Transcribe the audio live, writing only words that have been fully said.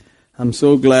I'm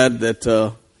so glad that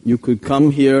you could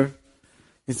come here.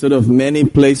 Instead of many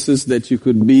places that you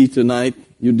could be tonight,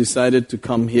 you decided to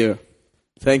come here.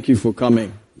 Thank you for coming.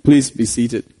 Please be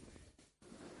seated.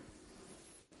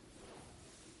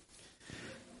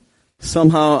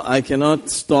 Somehow I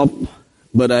cannot stop,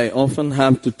 but I often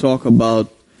have to talk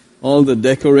about all the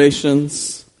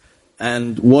decorations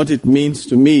and what it means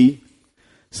to me.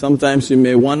 Sometimes you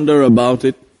may wonder about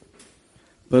it,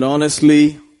 but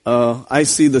honestly, I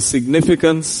see the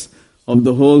significance of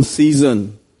the whole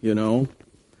season,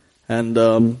 and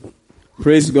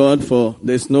praise God for,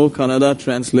 there's no Kannada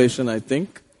translation, I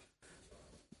think.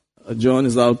 John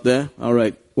is out there. All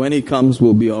right. When he comes,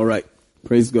 we'll be all right.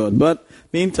 Praise God. But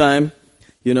meantime,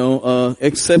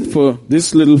 except for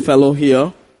this little fellow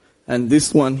here and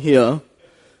this one here,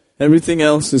 everything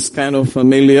else is kind of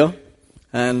familiar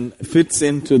and fits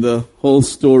into the whole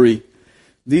story.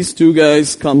 These two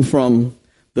guys come from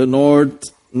the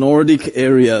Nordic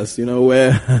areas,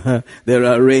 where there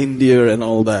are reindeer and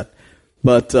all that.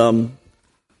 But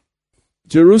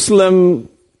Jerusalem,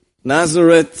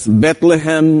 Nazareth,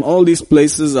 Bethlehem, all these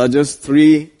places are just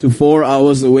 3 to 4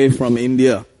 hours away from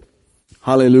India.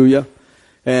 Hallelujah.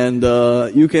 And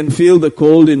you can feel the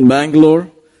cold in Bangalore.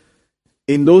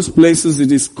 In those places it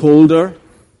is colder.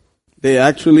 They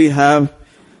actually have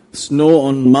snow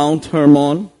on Mount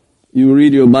Hermon. You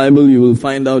read your Bible, you will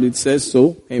find out it says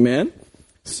so. Amen.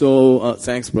 So,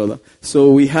 thanks brother.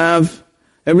 So we have,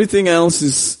 everything else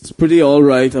is pretty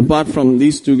alright, apart from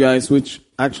these two guys which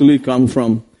actually come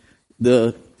from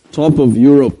the top of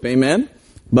Europe. Amen.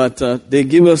 But they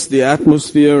give us the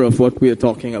atmosphere of what we are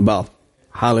talking about.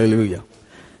 Hallelujah.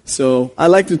 So, I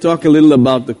like to talk a little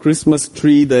about the Christmas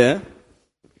tree there.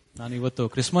 ನಾನು ಇವತ್ತು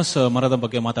Christmas ಮರದ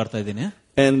ಬಗ್ಗೆ ಮಾತಾಡ್ತಾ ಇದ್ದೀನಿ.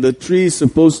 And the tree is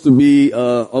supposed to be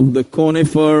of the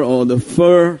conifer or the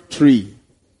fir tree.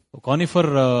 ಕಾನಿಫರ್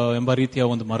ಎಂಬ ರೀತಿಯ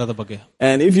ಒಂದು ಮರದ ಬಗ್ಗೆ.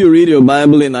 And if you read your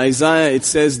Bible in Isaiah, it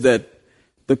says that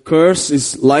the curse is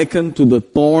likened to the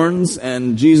thorns,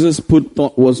 and Jesus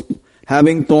was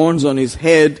having thorns on his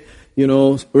head,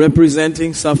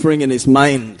 representing suffering in his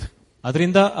mind.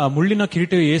 ಅದರಿಂದ ಮುಳ್ಳಿನ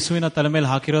ಕಿರೀಟ ಯೇಸುವಿನ ತಲೆ ಮೇಲೆ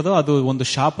ಹಾಕಿರೋದು ಅದು ಒಂದು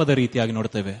ಶಾಪದ ರೀತಿಯಾಗಿ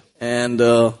ನೋಡ್ತೇವೆ. And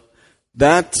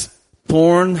that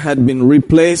thorn had been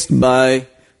replaced by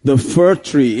the fir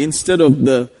tree. Instead of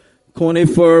the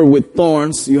conifer with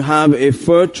thorns, you have a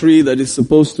fir tree that is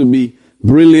supposed to be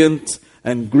brilliant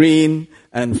and green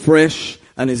and fresh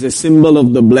and is a symbol of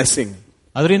the blessing.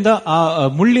 ಅದರಿಂದ ಆ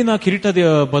ಮುಳ್ಳಿನ ಕಿರೀಟದ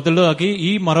ಬದಲಾಗಿ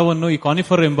ಈ ಮರವನ್ನು, ಈ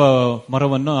ಕಾನಿಫರ್ ಎಂಬ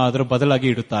ಮರವನ್ನು ಅದರ ಬದಲಾಗಿ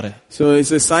ಇಡುತ್ತಾರೆ. So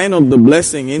it's a sign of the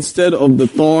blessing. Instead of the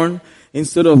thorn,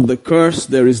 instead of the curse,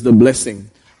 there is the blessing.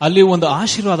 ಅಲ್ಲಿ ಒಂದು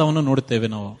ಆಶೀರ್ವಾದವನ್ನು ನೋಡುತ್ತೇವೆ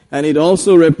ನಾವು. And it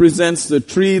also represents the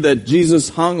tree that Jesus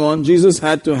hung on. Jesus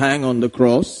had to hang on the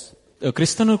cross.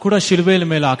 ಕ್ರಿಸ್ತನು ಕೂಡ ಶಿಲುಬೆಯ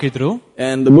ಮೇಲೆ ಹಾಕಿದ್ರು.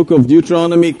 And the book of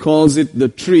Deuteronomy calls it the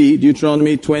tree.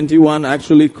 Deuteronomy 21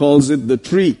 actually calls it the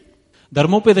tree.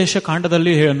 ಧರ್ಮೋಪದೇಶ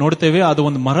ಕಾಂಡದಲ್ಲಿ ನೋಡ್ತೇವೆ ಅದು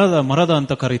ಒಂದು ಮರದ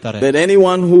ಅಂತ ಕರೀತಾರೆ. That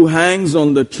anyone who hangs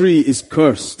on the tree is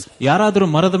cursed. ಯಾರಾದರೂ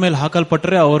ಮರದ ಮೇಲೆ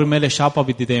ಹಾಕಲ್ಪಟ್ಟರೆ ಅವರ ಮೇಲೆ ಶಾಪ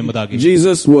ಬಿದ್ದಿದೆ ಎಂಬುದಾಗಿ.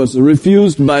 Jesus was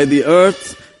refused by the earth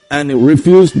and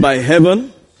refused by heaven.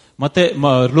 ಮತ್ತೆ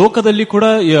ಲೋಕದಲ್ಲಿ ಕೂಡ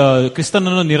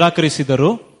ಕ್ರಿಸ್ತನನ್ನು ನಿರಾಕರಿಸಿದರು.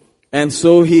 And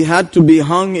so he had to be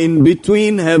hung in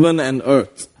between heaven and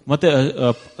earth. ಮತ್ತೆ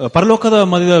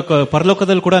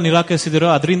ಪರಲೋಕದಲ್ಲಿ ಕೂಡ ನಿರಾಕರಿಸಿದರು.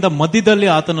 ಅದರಿಂದ ಮಧ್ಯದಲ್ಲಿ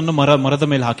ಆತನನ್ನು ಮರದ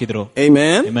ಮೇಲೆ ಹಾಕಿದ್ರು.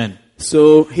 Amen. Amen. So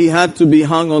he had to be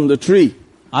hung on the tree.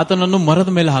 ಆತನನ್ನು ಮರದ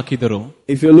ಮೇಲೆ ಹಾಕಿದರು.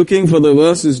 If you're looking for the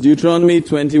verses, Deuteronomy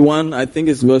 21, I think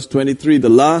it's verse 23,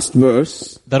 the last verse.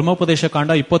 ಧರ್ಮೋಪದೇಶ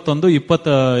ಕಾಂಡ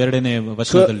 21-22ನೇ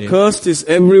ವಚನದಲ್ಲಿ. Cursed is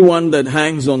everyone that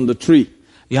hangs on the tree.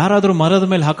 ಯಾರಾದರೂ ಮರದ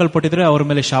ಮೇಲೆ ಹಾಕಲ್ಪಟ್ಟಿದ್ರೆ ಅವರ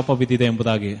ಮೇಲೆ ಶಾಪ ಬಿದ್ದಿದೆ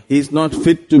ಎಂಬುದಾಗಿ. He is not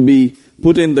fit to be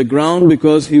put in the ground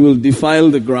because he will defile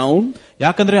the ground.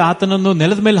 ಯಾಕಂದ್ರೆ ಆತನನ್ನು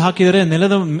ನೆಲದ ಮೇಲೆ ಹಾಕಿದರೆ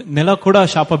ನೆಲ ಕೂಡ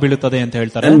ಶಾಪ ಬೀಳುತ್ತದೆ ಅಂತ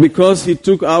ಹೇಳ್ತಾರೆ. And because he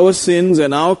took our sins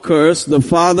and our curse, the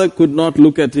Father could not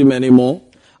look at him anymore.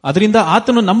 ಅದರಿಂದ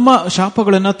ಆತನು ನಮ್ಮ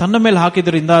ಶಾಪಗಳನ್ನ ತನ್ನ ಮೇಲೆ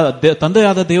ಹಾಕಿದ್ರಿಂದ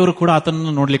ತಂದೆಯಾದ ದೇವರು ಕೂಡ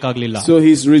ಆತನನ್ನು ನೋಡ್ಲಿಕ್ಕಾಗ್ಲಿಲ್ಲ. So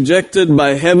he's rejected by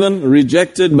heaven,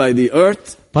 rejected by the earth.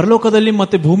 ಪರಲೋಕದಲ್ಲಿ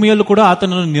ಮತ್ತೆ ಭೂಮಿಯಲ್ಲೂ ಕೂಡ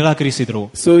ಆತನನ್ನು ನಿರಾಕರಿಸಿದ್ರು.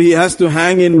 So he has to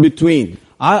hang in between.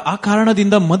 ಆ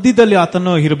ಕಾರಣದಿಂದ ಮಧ್ಯದಲ್ಲಿ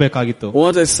ಆತನು ಇರಬೇಕಾಗಿತ್ತು.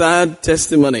 What a sad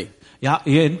testimony.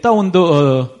 ಎಂತ ಒಂದು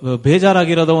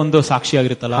ಬೇಜಾರಾಗಿರೋದು ಒಂದು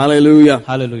ಸಾಕ್ಷಿಯಾಗಿರುತ್ತಲ್ಲ. Hallelujah.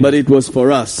 Hallelujah. But it was for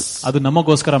us. ಅದು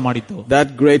ನಮಗೋಸ್ಕರ ಮಾಡಿದ್ದು. That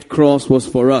great cross was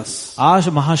for us. ಆ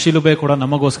ಮಹಾಶಿಲುಬೆ ಕೂಡ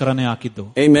ನಮಗೋಸ್ಕರನೇ ಹಾಕಿದ್ದು.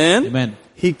 Amen. Amen.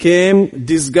 He came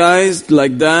disguised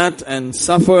like that and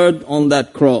suffered on that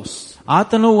cross.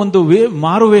 ಆತನು ಒಂದು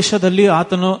ಮಾರುವೇಷದಲ್ಲಿ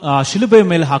ಆತನು ಆ ಶಿಲುಬೆಯ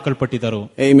ಮೇಲೆ ಹಾಕಲ್ಪಟ್ಟಿದ್ದರು.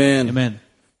 Amen. Amen.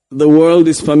 The world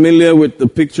is familiar with the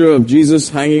picture of Jesus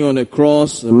hanging on a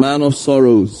cross, a man of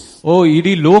sorrows.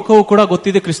 ಇಡೀ ಲೋಕವು ಕೂಡ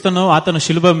ಗೊತ್ತಿದೆ ಕ್ರಿಸ್ತನು ಆತನ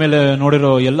ಶಿಲುಬೆ ಮೇಲೆ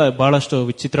ನೋಡಿರೋ ಎಲ್ಲ ಬಹಳಷ್ಟು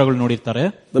ಚಿತ್ರಗಳು ನೋಡಿರ್ತಾರೆ.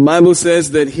 The Bible says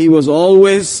that he was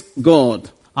always God.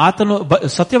 ಆತನು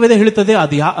ಸತ್ಯವೇದ ಹೇಳುತ್ತದೆ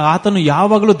ಅದು ಆತನು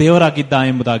ಯಾವಾಗಲೂ ದೇವರಾಗಿದ್ದ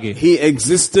ಎಂಬುದಾಗಿ. He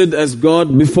existed as God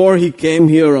before he came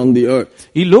here on the earth.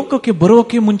 ಈ ಲೋಕಕ್ಕೆ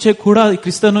ಬರುವಕ್ಕೆ ಮುಂಚೆ ಕೂಡ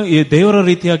ಕ್ರಿಸ್ತನು ದೇವರ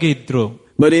ರೀತಿಯಾಗಿ ಇದ್ರು.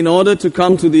 But in order to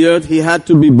come to the earth, he had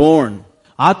to be born.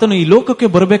 ಆತನು ಈ ಲೋಕಕ್ಕೆ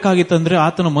ಬರಬೇಕಾಗಿತ್ತಂದ್ರೆ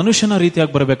ಆತನು ಮನುಷ್ಯನ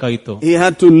ರೀತಿಯಾಗಿ ಬರಬೇಕಾಗಿತ್ತು. He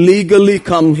had to legally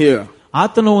come here.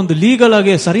 ಆತನು ಒಂದು ಲೀಗಲ್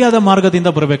ಆಗಿ ಸರಿಯಾದ ಮಾರ್ಗದಿಂದ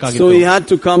ಬರಬೇಕಾಗಿತ್ತು. So he had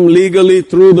to come legally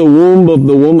through the womb of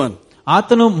the woman.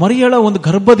 ಆತನು ಮರಿಯಳ ಒಂದು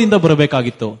ಗರ್ಭದಿಂದ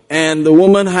ಬರಬೇಕಾಗಿತ್ತು. And the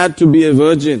woman had to be a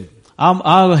virgin.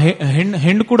 ಆ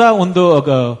ಹೆಣ್ಣು ಕೂಡ ಒಂದು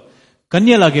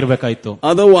ಕನ್ಯಲಾಗಿರ್ಬೇಕಾಯ್ತು.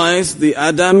 Otherwise the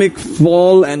Adamic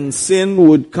fall and sin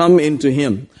would come into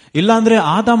him. ಇಲ್ಲಾಂದ್ರೆ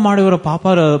ಆದಾಮ್ ಮಾಡುವ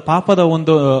ಪಾಪದ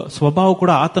ಒಂದು ಸ್ವಭಾವ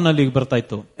ಕೂಡ ಆತನಲ್ಲಿ ಬರ್ತಾ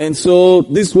ಇತ್ತು. And so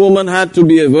this woman had to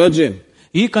be a virgin.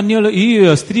 ಈ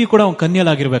ಸ್ತ್ರೀ ಕೂಡ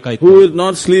ಕನ್ಯಲಾಗಿರ್ಬೇಕಾಯ್ತು. Who would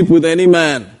not sleep with any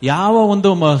man. ಯಾವ ಒಂದು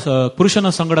ಪುರುಷನ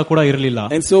ಸಂಗಡ ಕೂಡ ಇರಲಿಲ್ಲ.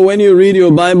 And so when you read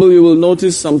your Bible, you will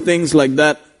notice some things like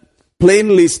that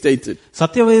plainly stated.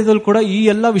 ಸತ್ಯವೇದದಲ್ಲಿ ಕೂಡ ಈ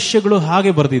ಎಲ್ಲಾ ವಿಷಯಗಳು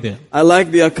ಹಾಗೆ ಬರೆದಿದೆ. I like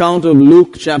the account of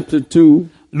Luke chapter 2.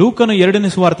 ಲೂಕನ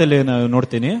 2ನೇ ಸುವಾರ್ತೆಯಲ್ಲಿ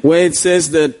ನೋಡ್ತೀನಿ. Where it says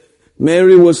that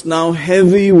Mary was now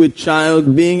heavy with child,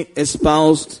 being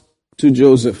espoused to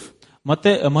Joseph.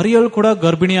 ಮತ್ತೆ ಮರಿಯಳು ಕೂಡ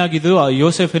ಗರ್ಭಿಣಿಯಾಗಿದ್ದು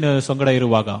ಯೋಸೆಫಿನ ಸಂಗಡ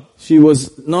ಇರುವಾಗ. She was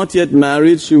not yet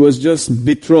married, she was just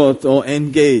betrothed or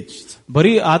engaged.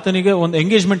 ಬರೀ ಆತನಿಗೆ ಒಂದು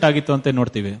ಎಂಗೇಜ್ಮೆಂಟ್ ಆಗಿತ್ತು ಅಂತ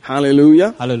ನೋಡ್ತೀವಿ. Hallelujah.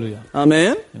 Hallelujah.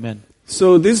 Amen. Amen. So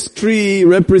this tree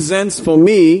represents for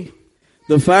me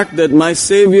the fact that my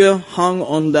Savior hung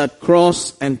on that cross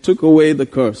and took away the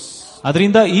curse.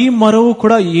 ಅದರಿಂದ ಈ ಮರವು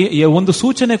ಕೂಡ ಒಂದು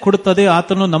ಸೂಚನೆ ಕೊಡುತ್ತದೆ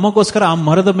ಆತನು ನಮಗೋಸ್ಕರ ಆ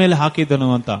ಮರದ ಮೇಲೆ ಹಾಕಿದನು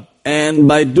ಅಂತ. And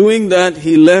by doing that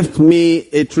he left me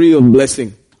a tree of blessing.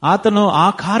 ಆತನು ಆ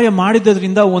ಕಾರ್ಯ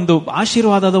ಮಾಡಿದ್ದರಿಂದ ಒಂದು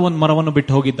ಆಶೀರ್ವಾದದ ಒಂದು ಮರವನ್ನು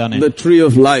ಬಿಟ್ಟು ಹೋಗಿದ್ದಾನೆ. The tree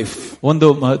of life. ಒಂದು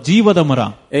ಜೀವದ ಮರ.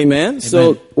 Amen. So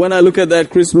when I look at that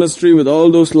Christmas tree with all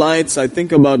those lights, I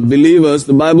think about believers.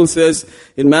 The Bible says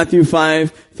in Matthew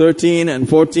 5:13 and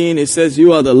 14, it says, "You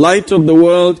are the light of the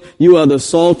world, you are the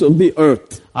salt of the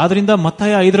earth." ಆದ್ರಿಂದ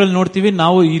ಮತ್ತಾಯ 5ರಲ್ಲಿ ನೋಡ್ತೀವಿ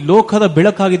ನಾವು ಈ ಲೋಕದ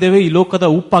ಬೆಳಕಾಗಿದ್ದೇವೆ, ಈ ಲೋಕದ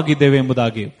ಉಪ್ಪಾಗಿದ್ದೇವೆ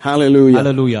ಎಂಬುದಾಗಿ. Hallelujah.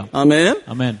 Hallelujah. Amen.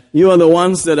 Amen. You are the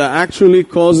ones that are actually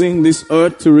causing this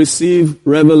earth to receive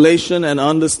revelation and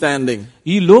understanding.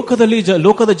 ಈ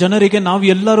ಲೋಕದ ಜನರಿಗೆ ನಾವು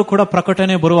ಎಲ್ಲರೂ ಕೂಡ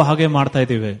ಪ್ರಕಟಣೆ ಬರುವ ಹಾಗೆ ಮಾಡ್ತಾ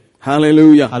ಇದ್ದೇವೆ.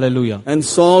 Hallelujah. Hallelujah. And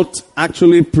salt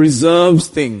actually preserves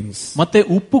things. ಮತ್ತೆ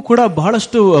ಉಪ್ಪು ಕೂಡ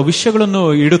ಬಹಳಷ್ಟು ವಿಷಯಗಳನ್ನು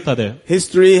ಇಡುತ್ತದೆ.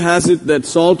 History has it that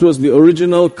salt was the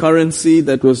original currency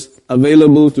that was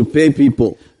available to pay people.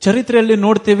 ಚರಿತ್ರೆಯಲ್ಲಿ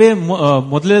ನೋಡ್ತೇವೆ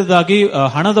ಮೊದಲನೇದಾಗಿ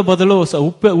ಹಣದ ಬದಲು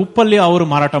ಉಪ್ಪಲ್ಲಿ ಅವರು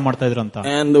ಮಾರಾಟ ಮಾಡ್ತಾ ಇದ್ರಂತ.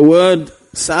 And the word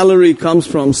salary comes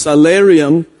from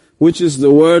salarium, which is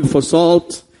the word for salt,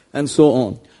 and so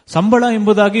on. ಸಂಬಳ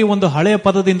ಎಂಬುದಾಗಿ ಒಂದು ಹಳೆಯ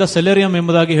ಪದದಿಂದ ಸೆಲೆರಿಯಂ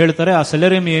ಎಂಬುದಾಗಿ ಹೇಳ್ತಾರೆ. ಆ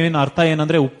ಸೆಲೆರಿಯಂ ಏನ್ ಅರ್ಥ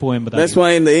ಏನಂದ್ರೆ ಉಪ್ಪು ಎಂಬುದಾಗಿ. That's why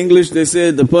in the English they say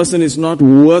the person is not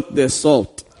worth their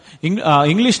salt.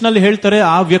 English ನಲ್ಲಿ ಹೇಳ್ತಾರೆ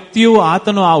ಆ ವ್ಯಕ್ತಿಯು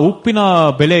ಆತನು ಆ ಉಪ್ಪಿನ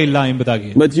ಬೆಲೆ ಇಲ್ಲ ಎಂಬುದಾಗಿ.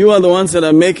 But you are the ones that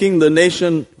are making the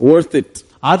nation worth it.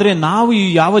 ಆದ್ರೆ ನಾವು ಈ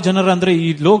ಯಾವ ಜನರಂದ್ರೆ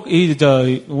ಈ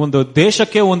ಒಂದು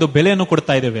ದೇಶಕ್ಕೆ ಒಂದು ಬೆಲೆಯನ್ನು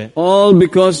ಕೊಡ್ತಾ ಇದ್ದೇವೆ. All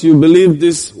because you believe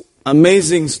this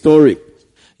amazing story.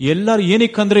 ಎಲ್ಲರೂ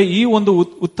ಏನಕ್ಕಂದ್ರೆ ಈ ಒಂದು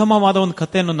ಉತ್ತಮವಾದ ಒಂದು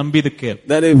ಕಥೆಯನ್ನು ನಂಬಿದಕ್ಕೆ.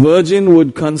 That a virgin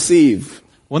would conceive.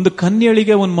 ಒಂದು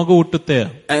ಕನ್ಯಳಿಗೆ ಒಂದು ಮಗು ಹುಟ್ಟುತ್ತೆ.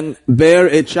 And bear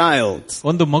a child.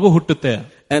 ಒಂದು ಮಗು ಹುಟ್ಟುತ್ತೆ.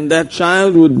 And that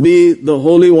child would be the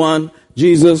Holy One,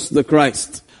 Jesus the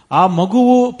Christ. ಆ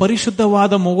ಮಗುವು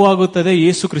ಪರಿಶುದ್ಧವಾದ ಮಗುವಾಗುತ್ತದೆ,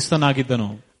 ಯೇಸು ಕ್ರಿಸ್ತನಾಗಿದ್ದನು.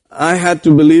 I had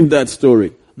to believe that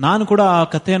story. ನಾನು ಕೂಡ ಆ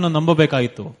ಕಥೆಯನ್ನು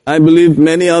ನಂಬಬೇಕಾಯಿತು. I believed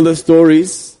many other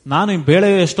stories. ನಾನು ಬೇಳೆ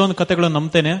ಎಷ್ಟೊಂದು ಕಥೆಗಳನ್ನು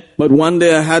ನಂಬ್ತೇನೆ. But one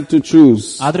day I had to choose.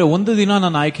 ಆದ್ರೆ ಒಂದು ದಿನ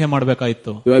ನಾನು ಆಯ್ಕೆ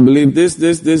ಮಾಡಬೇಕಾಯಿತು. Do I believe this?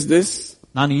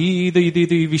 ನಾನು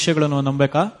ಈ ವಿಷಯಗಳನ್ನು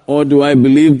ನಂಬೇಕಾ? Or do I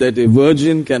believe that a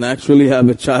virgin can actually have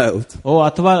a child?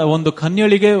 ಅಥವಾ ಒಂದು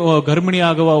ಕನ್ಯಳಿಗೆ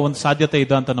ಗರ್ಭಿಣಿಯಾಗುವ ಒಂದು ಸಾಧ್ಯತೆ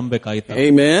ಇದೆ ಅಂತ ನಂಬೇಕಾಯಿತು.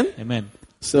 Amen. Amen.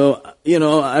 So,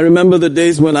 I remember the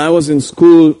days when I was in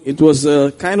school, it was a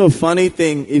kind of funny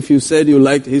thing if you said you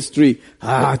liked history.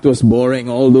 It was boring,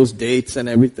 all those dates and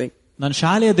everything. ನಾನು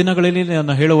ಶಾಲೆಯ ದಿನಗಳಲ್ಲಿ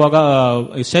ನಾನು ಹೇಳುವಾಗ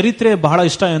ಚರಿತ್ರೆ ಬಹಳ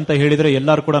ಇಷ್ಟ ಅಂತ ಹೇಳಿದ್ರೆ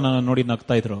ಎಲ್ಲರೂ ಕೂಡ ನನ್ನ ನೋಡಿ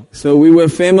ನಗ್ತಾ ಇದ್ರು. So we were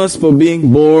famous for being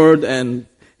bored, and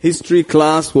history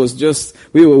class was just,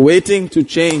 we were waiting to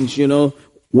change,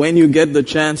 when you get the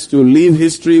chance to leave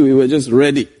history, we were just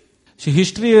ready.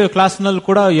 History class ನಲ್ಲಿ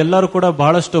ಕೂಡ ಎಲ್ಲರೂ ಕೂಡ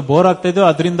ಬಹಳಷ್ಟು bore ಆಗ್ತಾ ಇದ್ರು.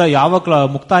 ಅದರಿಂದ ಯಾವಾಗ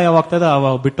ಮುಕ್ತಾಯವಾಗ್ತಾ ಇದೆ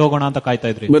ಅವಾಗ ಬಿಟ್ಟು ಹೋಗೋಣ ಅಂತ ಕಾಯ್ತಾ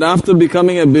ಇದ್ರಿ. But after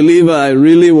becoming a believer, I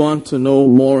really want to know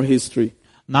more history.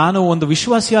 ನಾನು ಒಂದು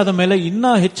ವಿಶ್ವಾಸಿಯಾದ ಮೇಲೆ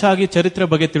ಇನ್ನ ಹೆಚ್ಚಾಗಿ ಚರಿತ್ರೆ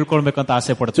ಬಗ್ಗೆ ತಿಳ್ಕೊಳ್ಬೇಕಂತ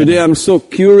ಆಸೆ ಪಡ್ತೇನೆ. Today I'm so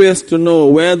curious to know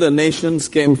where the nations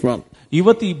came from.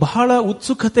 ಇವತ್ತು ಬಹಳ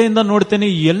ಉತ್ಸುಕತೆಯಿಂದ ನೋಡ್ತೇನೆ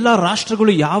ಈ ಎಲ್ಲಾ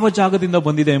ರಾಷ್ಟ್ರಗಳು ಯಾವ ಜಾಗದಿಂದ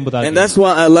ಬಂದಿದೆ ಎಂಬುದಾಗಿ. And that's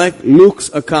why I like Luke's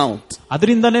account.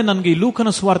 ಅದರಿಂದಾನೇ ನನಗೆ ಈ ಲೂಕನ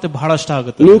ಸುವಾರ್ತೆ ಬಹಳ ಇಷ್ಟ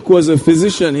ಆಗುತ್ತೆ. Luke was a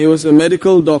physician, he was a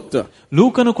medical doctor.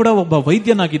 ಲೂಕನು ಕೂಡ ಒಬ್ಬ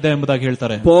ವೈದ್ಯನಾಗಿದ್ದ ಎಂಬುದಾಗಿ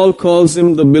ಹೇಳ್ತಾರೆ. Paul calls him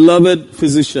the beloved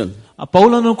physician.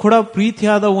 ಪೌಲನು ಕೂಡ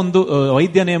ಪ್ರೀತಿಯಾದ ಒಂದು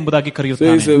ವೈದ್ಯನೇ ಎಂಬುದಾಗಿ So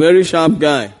ಕರೆಯುತ್ತಾನೆ. he's a very sharp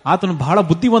guy. ಆತನು ಬಹಳ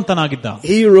ಬುದ್ಧಿವಂತನಾಗಿದ್ದ.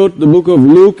 He wrote the book of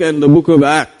Luke and the book of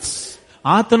Acts.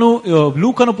 ಆತನು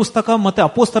ಲೂಕನ ಪುಸ್ತಕ ಮತ್ತೆ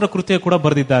ಅಪೊಸ್ತಲರ ಕೃತ್ಯ ಕೂಡ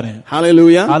ಬರೆದಿದ್ದಾನೆ.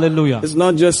 Hallelujah. Hallelujah. It's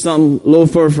not just some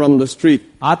loafer from the street.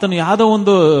 ಆತನು ಯಾವುದೋ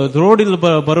ಒಂದು ರೋಡ್ ಇಲ್ಲಿ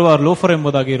ಬರುವ ಲೋಫರ್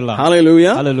ಎಂಬುದಾಗಿ ಇರಲ್ಲ.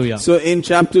 Hallelujah. Hallelujah. So in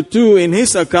chapter 2, in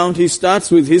his account, he starts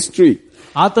with history.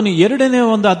 ಆತನು 2ನೇ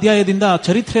ಒಂದು ಅಧ್ಯಾಯದಿಂದ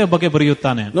ಚರಿತ್ರೆಯ ಬಗ್ಗೆ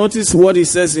ಬರೆಯುತ್ತಾನೆ. Notice what he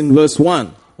says in verse 1.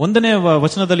 1ನೇ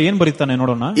ವಚನದಲ್ಲಿ ಏನ್ ಬರೀತಾನೆ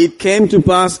ನೋಡೋಣ. It came to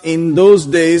pass in those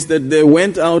days that there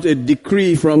went out a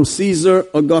decree from Caesar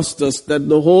Augustus that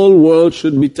the whole world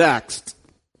should be taxed.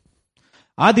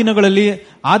 ಆ ದಿನಗಳಲ್ಲಿ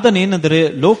ಆದನೇನೆಂದರೆ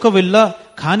ಲೋಕವೆಲ್ಲ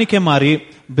ಕಾಣಿಕೆ ಮಾರಿ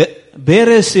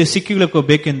ಬೇರೆ ಸಿಕ್ಕಿಗಳಕ್ಕೆ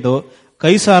ಬೇಕೆಂದು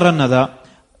ಕೈಸಾರನದ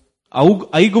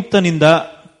ಐಗುಪ್ತನಿಂದ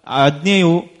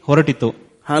ಆಜ್ಞೆಯು ಹೊರಟಿತು.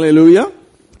 Hallelujah.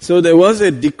 So there was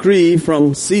a decree from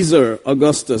Caesar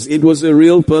Augustus. It was a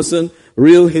real person,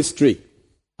 real history.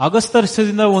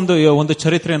 ಅಗಸ್ತದಿಂದ ಒಂದು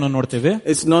ಚರಿತ್ರೆಯನ್ನು ನೋಡ್ತೇವೆ.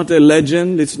 It's not a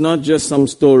legend, it's not just some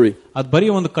story. ಅದು ಬರೀ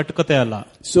ಒಂದು ಕಟ್ಟುಕತೆ ಅಲ್ಲ.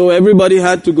 So everybody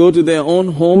had to go to their own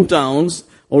hometowns,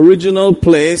 original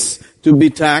place, to be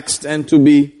taxed and to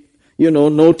be,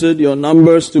 noted, your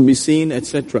numbers to be seen,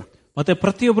 etc. ಮತ್ತೆ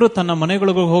ಪ್ರತಿಯೊಬ್ಬರು ತನ್ನ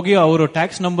ಮನೆಗಳಿಗೆ ಹೋಗಿ ಅವರು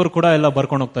ಟ್ಯಾಕ್ಸ್ ನಂಬರ್ ಕೂಡ ಎಲ್ಲ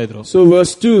ಬರ್ಕೊಂಡು ಹೋಗ್ತಾ ಇದ್ರು. So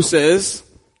verse 2 says,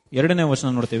 2ನೇ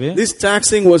ವಚನ ನೋಡ್ತೀವಿ. This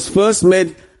taxing was first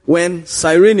made when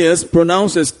Cyrenius,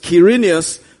 pronounced as Quirinius,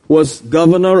 was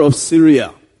governor of Syria.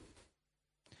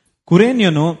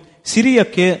 ಕುರೇನ್ಯನು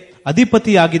ಸಿರಿಯಕ್ಕೆ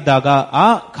ಅಧಿಪತಿಯಾಗಿದ್ದಾಗ ಆ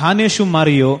ಖಾನೇಶು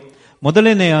ಮಾರಿಯು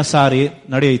ಮೊದಲನೆಯ ಸಾರಿ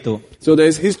ನಡೆಯಿತು. So there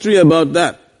is history about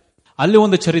that. ಅಲ್ಲಿ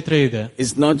ಒಂದು ಚರಿತ್ರೆ ಇದೆ.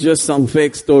 It's not just some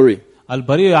fake story. ಅಲ್ಲಿ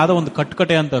ಬರೀ ಯಾವ್ದೋ ಒಂದು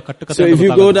ಕಟ್ಟುಕತೆ ಅಂತ. So if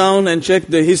you go down and check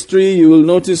the history, you will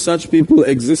notice such people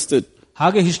existed.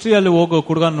 ಹಾಗೆ ಹಿಸ್ಟ್ರಿಯಲ್ಲಿ ಹೋಗೋ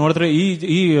ಕುಡುಗ ನೋಡಿದ್ರೆ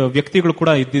ಈ ವ್ಯಕ್ತಿಗಳು ಕೂಡ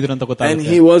ಇದ್ದಿದ್ರು ಅಂತ ಗೊತ್ತಾಗುತ್ತೆ.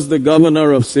 And he was the governor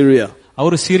of Syria.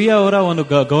 ಅವರು ಸಿರಿಯಾ ಅವರ ಒಂದು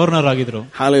ಗವರ್ನರ್ ಆಗಿದ್ರು.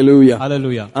 Hallelujah.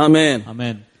 Hallelujah. Amen.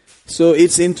 Amen. So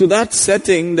it's into that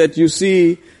setting that you see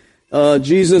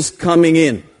Jesus coming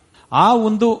in. ಆ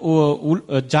ಒಂದು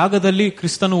ಜಾಗದಲ್ಲಿ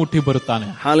ಕ್ರಿಸ್ತನು ಹುಟ್ಟಿ ಬರುತ್ತಾನೆ.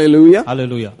 Hallelujah.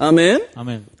 Hallelujah. Amen.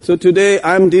 Amen. So today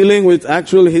I'm dealing with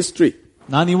actual history.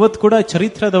 ನಾನು ಇವತ್ತು ಕೂಡ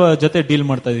ಚರಿತ್ರದ ಜೊತೆ ಡೀಲ್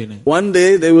ಮಾಡ್ತಾ ಇದ್ದೀನಿ. One day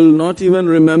they will not even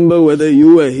remember whether you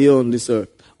were here on this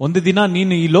earth. ಒಂದು ದಿನ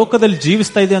ನೀನು ಈ ಲೋಕದಲ್ಲಿ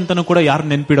ಜೀವಿಸ್ತಾ ಇದೆ ಅಂತಾನೂ ಕೂಡ ಯಾರು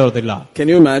ನೆನ್ಪಿಡೋದಿಲ್ಲ. Can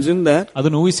you imagine that?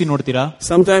 ಅದನ್ನು ಊಹಿಸಿ ನೋಡ್ತೀರಾ?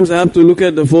 Sometimes I have to look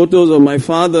at the photos of my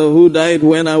father who died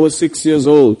when I was 6 years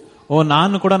old.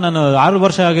 ನಾನು ಕೂಡ ನಾನು 6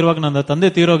 ವರ್ಷ ಆಗಿರುವಾಗ ನನ್ನ ತಂದೆ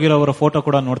ತೀರೋಗಿರೋವರ ಫೋಟೋ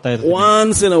ಕೂಡ ನೋಡ್ತಾ ಇರ್ತೀನಿ.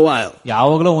 Once in a while.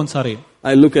 ಯಾವಾಗಲೂ ಒಂದ್ಸಾರಿ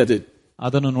I look at it.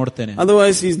 ಅದನ್ನು ನೋಡ್ತೇನೆ.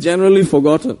 Otherwise he's generally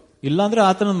forgotten. ಇಲ್ಲಾಂದ್ರೆ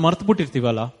ಆತನ ಮರ್ತು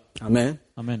ಬಿಟ್ಟಿರ್ತೀವಲ್ಲ. Amen.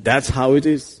 Amen. That's how it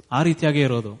is. ಆ ರೀತಿಯಾಗಿ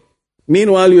ಇರೋದು.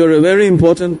 Meanwhile you're a very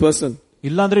important person.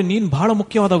 ಇಲ್ಲಾಂದ್ರೆ ನೀನ್ ಬಹಳ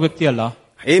ಮುಖ್ಯವಾದ ವ್ಯಕ್ತಿ ಅಲ್ಲ.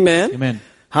 Amen. Amen.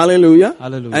 Hallelujah.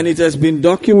 Hallelujah. And it has been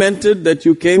documented that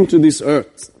you came to this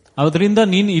earth. ಅದರಿಂದ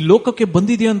ನೀನು ಈ ಲೋಕಕ್ಕೆ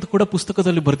ಬಂದಿದೆಯಾ ಅಂತ ಕೂಡ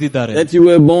ಪುಸ್ತಕದಲ್ಲಿ ಬರೆದಿದ್ದಾರೆ. That you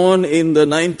were born in the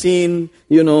 19,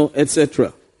 etc.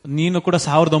 ನೀನು ಕೂಡ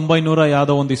 1900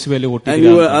 ಯಾವ್ದೋ ಒಂದು ಇಸ್ವಿಯಲ್ಲಿ ಹುಟ್ಟಿದ್ದೀರಾ. And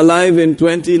you were alive in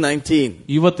 2019.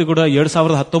 ಇವತ್ತು ಕೂಡ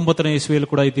 2019ನೇ ಇಸ್ವಿಯಲ್ಲಿ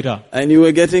ಕೂಡ ಇದ್ದೀರಾ. And you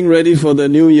were getting ready for the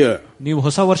new year. ನೀವು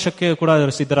ಹೊಸ ವರ್ಷಕ್ಕೆ ಕೂಡ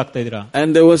ಸಿದ್ಧರಾಗ್ತಾ ಇದ್ದೀರಾ. And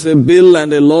there was a bill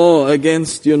and a law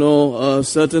against,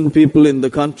 certain people in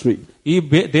the country. ಈ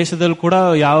ದೇಶದಲ್ಲಿ ಕೂಡ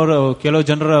ಕೆಲವು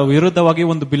ಜನರ ವಿರುದ್ಧವಾಗಿ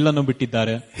ಒಂದು ಬಿಲ್ ಅನ್ನು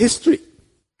ಬಿಟ್ಟಿದ್ದಾರೆ. History.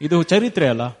 ಇದು ಚರಿತ್ರೆ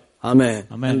ಅಲ್ಲ. Amen.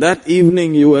 Amen. And that evening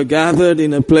you were gathered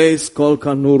in a place called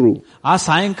Kannuru. ಆ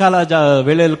ಸಾಯಂಕಾಲ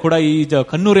ವೇಳೆಯಲ್ಲಿ ಕೂಡ ಈ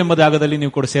ಕನ್ನೂರು ಎಂಬ ಜಾಗದಲ್ಲಿ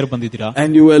ನೀವು ಕೂಡ ಸೇರಿ ಬಂದಿದ್ದೀರಾ. And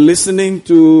you were listening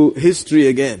to history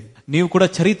again. ನೀವು ಕೂಡ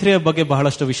ಚರಿತ್ರೆಯ ಬಗ್ಗೆ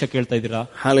ಬಹಳಷ್ಟು ವಿಷಯ ಕೇಳ್ತಾ ಇದ್ದೀರಾ.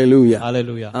 Hallelujah.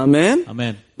 Hallelujah. Amen.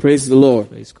 Amen. Praise the Lord.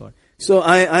 Praise God. So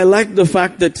I like the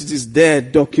fact that it is there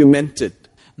documented.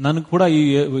 ನನಗೆ ಕೂಡ ಈ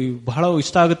ಬಹಳ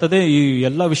ಇಷ್ಟ ಆಗುತ್ತದೆ ಈ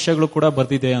ಎಲ್ಲಾ ವಿಷಯಗಳು ಕೂಡ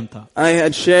ಬರ್ದಿದೆ ಅಂತ. I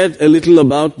had shared a little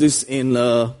about this in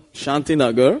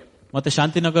Shantinagar. ಮತ್ತೆ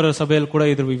ಶಾಂತಿನಗರ ಸಭೆಯಲ್ಲಿ ಕೂಡ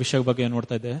ಇದ್ರ ವಿಷಯ ಬಗ್ಗೆ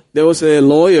ನೋಡ್ತಾ ಇದ್ದೆ. There was a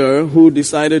lawyer who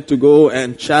decided to go and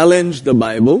challenge the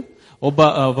Bible. ಒಬ್ಬ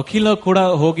ವಕೀಲ ಕೂಡ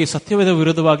ಹೋಗಿ ಸತ್ಯವೇದ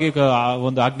ವಿರುದ್ಧವಾಗಿ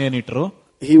ಒಂದು ಆಜ್ಞೆಯನ್ನು ಇಟ್ಟರು.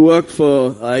 He worked for,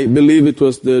 I believe it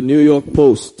was the New York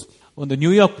Post. ಒಂದು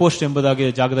ನ್ಯೂಯಾರ್ಕ್ ಪೋಸ್ಟ್ ಎಂಬುದಾಗಿ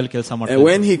ಜಾಗದಲ್ಲಿ ಕೆಲಸ ಮಾಡ್ತಾರೆ. And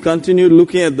when he continued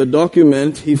looking at the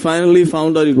document, he finally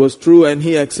found out it was true and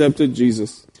he accepted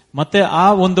Jesus. ಮತ್ತೆ ಆ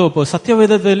ಒಂದು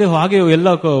ಸತ್ಯವೇದದಲ್ಲಿ ಹಾಗೆ ಎಲ್ಲ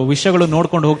ವಿಷಯಗಳು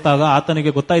ನೋಡ್ಕೊಂಡು ಹೋಗ್ತಾಗ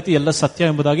ಆತನಿಗೆ ಗೊತ್ತಾಯ್ತು ಎಲ್ಲ ಸತ್ಯ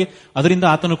ಎಂಬುದಾಗಿ. ಅದರಿಂದ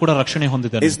ಆತನು ಕೂಡ ರಕ್ಷಣೆ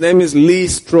ಹೊಂದಿದ್ದಾನೆ. His name is Lee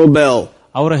Strobel.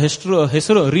 ಅವರ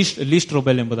ಹೆಸರು ಲೀ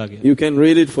ಸ್ಟ್ರೋಬೆಲ್ ಎಂಬುದಾಗಿ. You can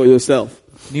read it for yourself.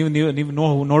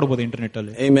 ನೀವು ನೋಡಬಹುದು ಇಂಟರ್ನೆಟ್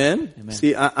ಅಲ್ಲಿ. Amen.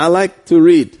 See, I like to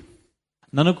read.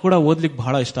 ನನಗೂ ಕೂಡ ಓದ್ಲಿಕ್ಕೆ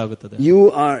ಬಹಳ ಇಷ್ಟ ಆಗುತ್ತದೆ. You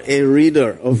are a reader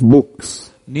of books.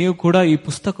 ನೀವು ಕೂಡ ಈ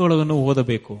ಪುಸ್ತಕಗಳನ್ನು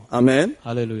ಓದಬೇಕು. Amen.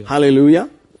 Hallelujah. Hallelujah.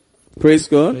 Praise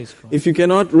God. Praise God. If you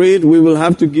cannot read, we will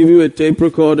have to give you a tape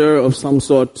recorder of some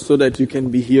sort so that you can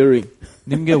be hearing.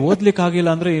 ನಿಮ್ಗೆ ಓದ್ಲಿಕ್ಕೆ ಆಗಿಲ್ಲ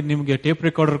ಅಂದ್ರೆ ನಿಮ್ಗೆ ಟೇಪ್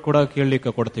ರೆಕಾರ್ಡರ್ ಕೂಡ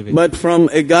ಕೇಳಲಿಕ್ಕೆ ಕೊಡ್ತೀವಿ. But from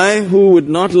a guy who would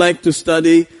not like to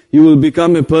study, you will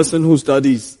become a person who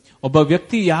studies. ಒಬ್ಬ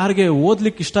ವ್ಯಕ್ತಿ ಯಾರಿಗೆ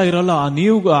ಓದ್ಲಿಕ್ಕೆ ಇಷ್ಟ ಇರಲ್ಲ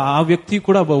ನೀವು ಆ ವ್ಯಕ್ತಿ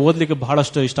ಕೂಡ ಓದ್ಲಿಕ್ಕೆ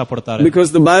ಬಹಳಷ್ಟು ಇಷ್ಟಪಡ್ತಾರೆ.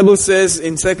 Because the Bible says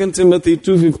in 2 Timothy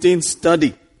 2:15,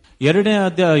 study.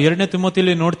 2ನೇ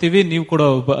ತಿಮೋತಿಯಲ್ಲಿ ನೋಡ್ತೀವಿ, ನೀವು ಕೂಡ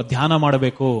ಧ್ಯಾನ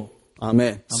ಮಾಡಬೇಕು.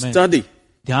 Amen. Study.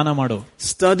 ಧ್ಯಾನ ಮಾಡು.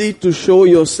 Study to show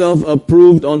yourself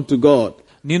approved unto God.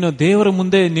 ನೀನು ದೇವರ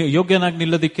ಮುಂದೆ ಯೋಗ್ಯನಾಗಿ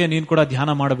ನಿಲ್ಲೋದಿಕ್ಕೆ ನೀನು ಕೂಡ ಧ್ಯಾನ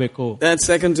ಮಾಡಬೇಕು. That's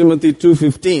 2 Timothy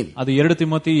 2:15. ಅದು 2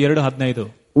 Timothy 2:15.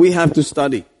 We have to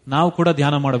study. ನಾವು ಕೂಡ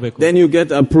ಧ್ಯಾನ ಮಾಡಬೇಕು. Then you get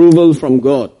approval from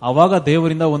God. ಅವಾಗ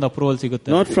ದೇವರಿಂದ ಒಂದು ಅಪ್ರೂವಲ್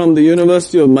ಸಿಗುತ್ತೆ. Not from the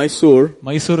University of Mysore.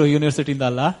 Mysuru ಯೂನಿವರ್ಸಿಟಿಯಿಂದ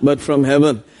ಅಲ್ಲ, but from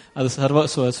heaven. ಅದು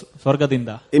ಸ್ವರ್ಗದಿಂದ.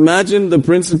 Imagine the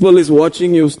principal is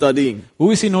watching you studying.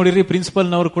 ಊಹಿಸಿ ನೋಡಿರಿ, ಪ್ರಿನ್ಸಿಪಲ್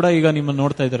ನವರು ಕೂಡ ಈಗ ನಿಮ್ಮನ್ನು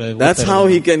ನೋಡ್ತಾ ಇದ್ದಾರೆ. That's how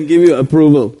he can give you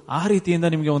approval. ಆ ರೀತಿಯಿಂದ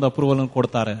ನಿಮಗೆ ಒಂದು ಅಪ್ರೂವಲ್ ಅನ್ನು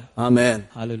ಕೊಡ್ತಾರೆ. Amen.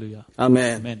 Hallelujah.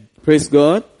 Amen. Amen. Praise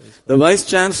God. The vice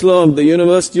chancellor of the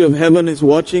University of Heaven is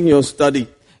watching your study.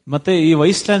 ಮತ್ತೆ ಈ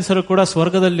ವೈಸ್ ಚಾನ್ಸಲರ್ ಕೂಡ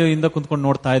ಸ್ವರ್ಗದಲ್ಲಿ ಇಂದ ಕುಂತ್ಕೊಂಡು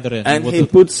ನೋಡ್ತಾ ಇದ್ದಾರೆ. And he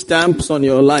puts stamps on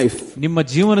your life. ನಿಮ್ಮ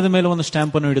ಜೀವನದ ಮೇಲೆ ಒಂದು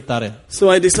ಸ್ಟ್ಯಾಂಪ್ ಅನ್ನು ಇಡುತ್ತಾರೆ. So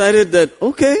I decided that,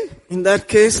 okay, in that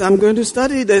case I'm going to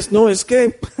study. There's no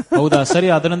escape. ಹೌದಾ, ಸರಿ,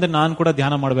 ಅದರಿಂದ ನಾನು ಕೂಡ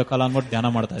ಧ್ಯಾನ ಮಾಡಬೇಕಲ್ಲ ಅನ್ಬಿಟ್ಟು ಧ್ಯಾನ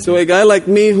ಮಾಡ್ತಾ ಇದ್ದೆ. So a guy like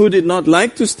me who did not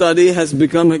like to study has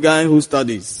become a guy who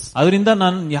studies. ಅದರಿಂದ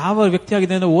ನಾನು ಯಾವ ವ್ಯಕ್ತಿ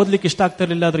ಆಗಿದೆ ಅಂದ್ರೆ ಓದ್ಲಿಕ್ಕೆ ಇಷ್ಟ ಆಗ್ತಾ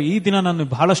ಇರಲಿಲ್ಲ, ಆದ್ರೆ ಈ ದಿನ ನಾನು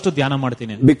ಬಹಳಷ್ಟು ಧ್ಯಾನ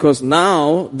ಮಾಡ್ತೀನಿ. Because now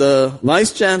the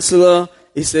vice chancellor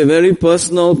is a very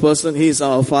personal person. He is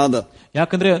our father.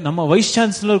 ಯಾಕಂದ್ರೆ ನಮ್ಮ ವೈಸ್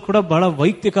ಚಾನ್ಸಲರ್ ಕೂಡ ಬಹಳ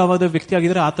ವೈಯಕ್ತಿಕವಾದ ವ್ಯಕ್ತಿ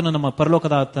ಆಗಿದ್ರೆ, ಆತನು ನಮ್ಮ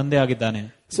ಪರಲೋಕದ ತಂದೆ ಆಗಿದ್ದಾನೆ.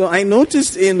 So I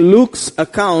noticed in Luke's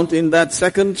account in that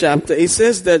 2nd chapter, it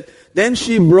says that then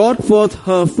she brought forth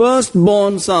her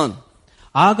firstborn son.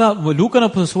 ಆಗ ಲೂಕನ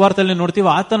ಸುವಾರ್ತೆಯಲ್ಲಿ ನೋಡ್ತೀವಿ,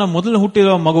 ಆತನ ಮೊದಲು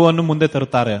ಹುಟ್ಟಿದ ಮಗುವನ್ನು ಮುಂದೆ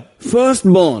ತರುತ್ತಾರೆ.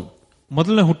 Firstborn.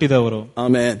 ಮೊದಲನೇ ಹುಟ್ಟಿದವರು.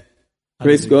 Amen.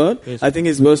 Praise God. I think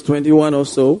it's verse 21 or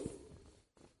so.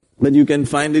 But you can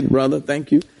find it, brother. Thank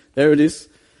you. There it is.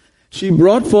 She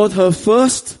brought forth her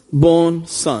firstborn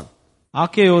son.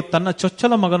 ಆಕೆಯು ತನ್ನ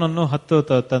ಚೊಚ್ಚಲ ಮಗನನ್ನು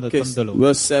ತಂದಳು.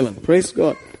 Verse 7. Praise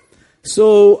God. So,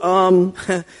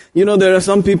 there are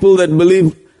some people that believe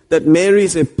that Mary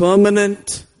is a permanent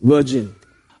virgin.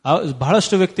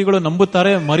 ಬಹಳಷ್ಟು ವ್ಯಕ್ತಿಗಳು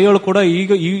ನಂಬುತ್ತಾರೆ ಮರಿಯಳು ಕೂಡ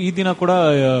ಈಗ ಈ ದಿನ ಕೂಡ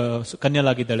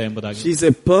ಕನ್ಯಲಾಗಿದ್ದಾಳೆ ಎಂಬುದಾಗಿ. She is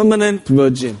a permanent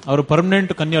virgin. ಅವರು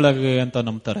ಪರ್ಮನೆಂಟ್ ಕನ್ಯಲಾಗಿ ಅಂತ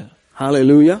ನಂಬುತ್ತಾರೆ.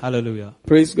 Hallelujah. Hallelujah.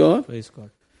 Praise God. Praise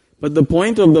God. But the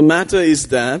point of the matter is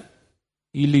that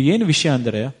ಇಲ್ಲಿ ಏನು ವಿಷಯ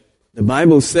ಅಂದರೆ, the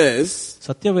Bible says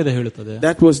ಸತ್ಯವೇದ ಹೇಳುತ್ತದೆ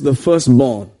that was the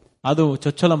firstborn. ಅದು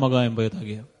ಚೊಚ್ಚಲ ಮಗ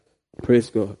ಎಂಬುದಾಗಿ. Praise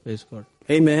God. Praise God.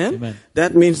 Amen. Amen.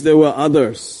 That means there were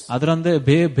others. ಅದರಂತೆ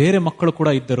ಬೇರೆ ಮಕ್ಕಳು ಕೂಡ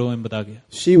ಇದ್ದರು ಎಂಬುದಾಗಿ.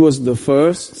 She was the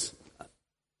first.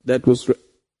 That was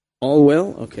all well.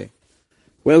 Okay.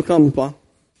 Welcome, Pa.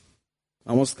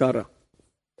 Namaskara.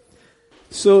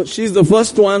 So she's the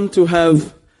first one to have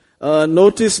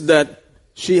noticed that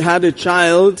she had a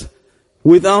child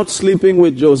without sleeping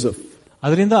with Joseph.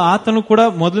 ಅದರಿಂದ ಆತನು ಕೂಡ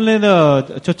ಮೊದಲನೇ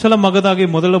ಚೊಚ್ಚಲ ಮಗದಾಗಿ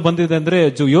ಮೊದಲು ಬಂದಿದೆ ಅಂದ್ರೆ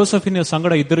ಯೋಸೆಫಿನ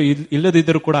ಸಂಗಡ ಇದ್ದರು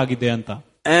ಇಲ್ಲದಿದ್ದರೂ ಕೂಡ ಆಗಿದೆ ಅಂತ.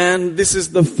 And this is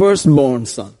the firstborn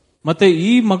son. ಮತ್ತೆ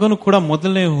ಈ ಮಗನು ಕೂಡ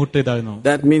ಮೊದಲನೇ ಹುಟ್ಟಿದವನು.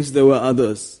 That means there were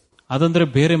others. ಅದಂದ್ರೆ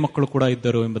ಬೇರೆ ಮಕ್ಕಳು ಕೂಡ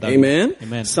ಇದ್ದರು ಎಂಬುದಾಗಿ. Amen.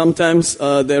 Amen. Sometimes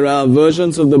there are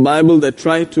versions of the Bible that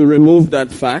try to remove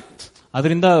that fact.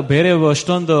 ಅದರಿಂದ ಬೇರೆ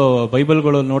ಅಷ್ಟೊಂದು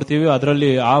ಬೈಬಲ್ಗಳು ನೋಡ್ತೀವಿ, ಅದರಲ್ಲಿ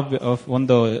ಆ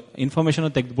ಒಂದು ಇನ್ಫಾರ್ಮೇಶನ್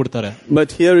ತೆಗೆದುಬಿಡ್ತಾರೆ. But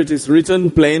here it is written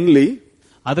plainly.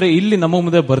 ಆದ್ರೆ ಇಲ್ಲಿ ನಮ್ಮ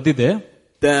ಮುಂದೆ ಬರ್ದಿದೆ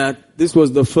that this was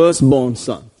the firstborn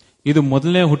son. ಇದು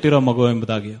ಮೊದಲನೇ ಹುಟ್ಟಿರೋ ಮಗು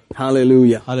ಎಂಬುದಾಗಿ.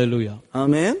 Hallelujah. Hallelujah.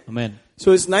 Amen. Amen. So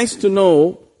it's nice to know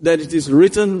that it is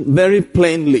written very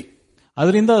plainly.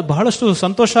 ಅದರಿಂದ ಬಹಳಷ್ಟು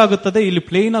ಸಂತೋಷ ಆಗುತ್ತದೆ, ಇಲ್ಲಿ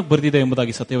ಪ್ಲೇನ್ ಆಗಿ ಬರ್ದಿದೆ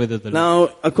ಎಂಬುದಾಗಿ ಸತ್ಯವೇದದಲ್ಲಿ. Now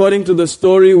according to the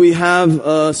story we have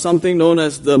something known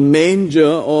as the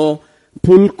manger or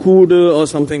pulkudu or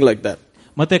something like that.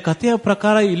 ಮತ್ತೆ ಕಥೆಯ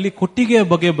ಪ್ರಕಾರ ಇಲ್ಲಿ ಕೊಟ್ಟಿಗೆಯ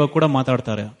ಬಗ್ಗೆ ಕೂಡ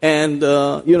ಮಾತಾಡ್ತಾರೆ. And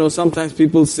sometimes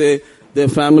people say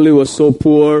their family was so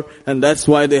poor and that's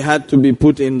why they had to be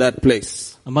put in that place.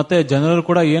 ಮತ್ತೆ ಜನರು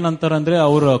ಕೂಡ ಏನಂತಾರೆ ಅಂದ್ರೆ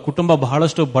ಅವರ ಕುಟುಂಬ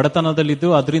ಬಹಳಷ್ಟು ಬಡತನದಲ್ಲಿದ್ದು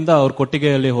ಅದರಿಂದ ಅವ್ರ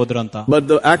ಕೊಟ್ಟಿಗೆಯಲ್ಲಿ ಹೋದ್ರಂತ. But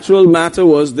the actual matter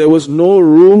was there was no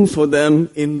room for them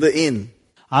in the inn.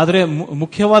 ಆದ್ರೆ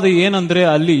ಮುಖ್ಯವಾದ ಏನಂದ್ರೆ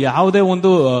ಅಲ್ಲಿ ಯಾವುದೇ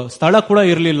ಒಂದು ಸ್ಥಳ ಕೂಡ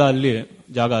ಇರಲಿಲ್ಲ ಅಲ್ಲಿ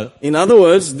ಜಾಗ. In other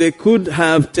words, they could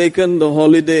have taken the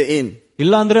holiday inn.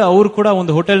 ಇಲ್ಲ ಅಂದ್ರೆ ಅವರು ಕೂಡ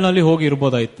ಒಂದು ಹೋಟೆಲ್ ನಲ್ಲಿ ಹೋಗಿ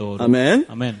ಇರಬಹುದಾಯಿತು. Amen.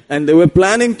 Amen. And they were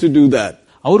planning to do that.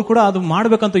 ಅವರು ಕೂಡ ಅದು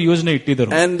ಮಾಡಬೇಕಂತ ಯೋಜನೆ ಇಟ್ಟಿದ್ರು.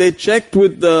 And they checked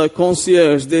with the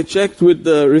concierge, they checked with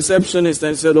the receptionist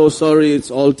and said, "Oh sorry,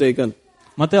 it's all taken."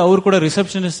 ಮತ್ತೆ ಅವರು ಕೂಡ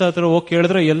ರಿಸೆಪ್ಷನಿಸ್ಟ್ ಹತ್ರ ಹೋಗಿ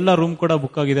ಕೇಳಿದ್ರೆ ಎಲ್ಲ ರೂಮ್ ಕೂಡ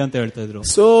ಬುಕ್ ಆಗಿದೆ ಅಂತ ಹೇಳ್ತಾ ಇದ್ರು.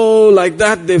 So like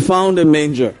that they found a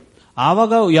manger.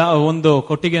 ಆವಾಗ ಒಂದು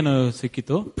ಕೊಟ್ಟಿಗೆನು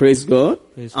ಸಿಕ್ಕಿತು. Praise God.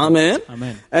 Amen.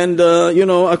 Amen. And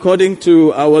according to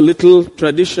our little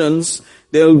traditions,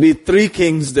 there will be 3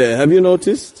 kings there. Have you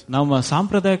noticed? ನಮ್ಮ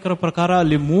ಸಾಂಪ್ರದಾಯಿಕರ ಪ್ರಕಾರ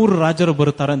ಅಲ್ಲಿ 3 ರಾಜರು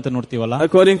ಬರುತ್ತಾರೆ ಅಂತ ನೋಡ್ತೀವಲ್ಲ.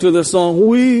 According to the song,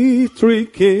 we 3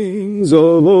 kings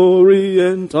of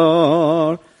Orient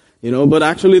are. But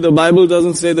actually the Bible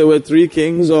doesn't say there were 3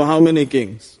 kings or how many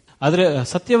kings. ಆದ್ರೆ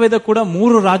ಸತ್ಯವೇದ ಕೂಡ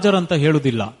 3 ರಾಜರು ಅಂತ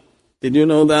ಹೇಳುದಿಲ್ಲ. Did you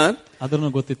know that? ಅದನ್ನು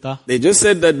ಗೊತ್ತಿತ್ತಾ? They just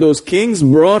said that those kings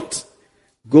brought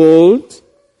gold,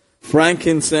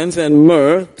 frankincense and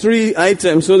myrrh, 3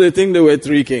 items, so they think there were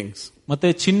 3 kings. ಮತ್ತೆ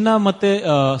ಚಿನ್ನ ಮತ್ತೆ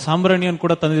ಸಾಂಬ್ರಾಣಿಯನ್ನು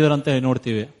ಕೂಡ ತಂದಿದ್ದಾರಂತೆ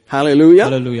ನೋಡ್ತೀವಿ. Hallelujah.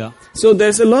 Hallelujah. So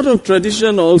there's a lot of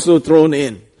tradition also thrown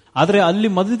in. ಆದ್ರೆ ಅಲ್ಲಿ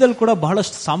ಮಧ್ಯದಲ್ಲಿ ಕೂಡ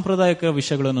ಬಹಳಷ್ಟು ಸಾಂಪ್ರದಾಯಿಕ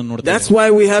ವಿಷಯಗಳನ್ನು ನೋಡ್ತೀವಿ. That's why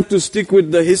we have to stick with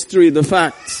the history, the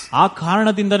facts. ಆ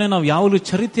ಕಾರಣದಿಂದನೇ ನಾವು ಯಾವಾಗಲೂ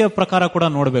ಚರಿತ್ರೆಯ ಪ್ರಕಾರ ಕೂಡ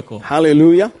ನೋಡಬೇಕು.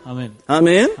 Hallelujah. Amen.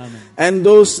 Amen. Amen. And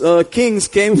those kings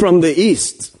came from the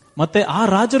east. ಮತ್ತೆ ಆ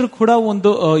ರಾಜರು ಕೂಡ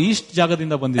ಒಂದು ಈಸ್ಟ್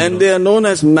ಜಾಗದಿಂದ ಬಂದಿದ್ದಾರೆ. And they are known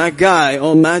as Magi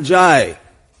or Magi.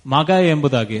 ಮಾಗಾಯ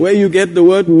ಎಂಬುದಾಗಿ. Where you get the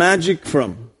word magic from.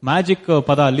 Magic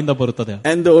ಪದ ಅಲ್ಲಿಂದ ಬರುತ್ತದೆ.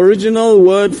 And the original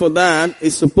word for that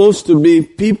is supposed to be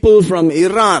people from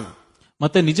Iran.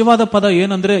 ಮತ್ತೆ ನಿಜವಾದ ಪದ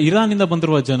ಏನಂದ್ರೆ ಇರಾನ್ ಇಂದ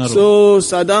ಬಂದಿರುವ ಜನರು. So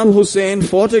Saddam Hussein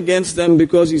fought against them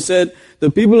because he said the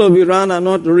people of Iran are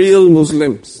not real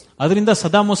Muslims. ಅದರಿಂದ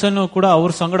ಸದಾಂ ಹುಸೇನ್ ಕೂಡ ಅವ್ರ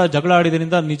ಸಂಗಡ ಜಗಳ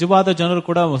ಆಡಿದ್ರಿಂದ ನಿಜವಾದ ಜನರು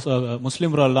ಕೂಡ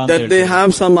ಮುಸ್ಲಿಮರು ಅಲ್ಲ ಅಂತ that they have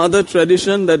some other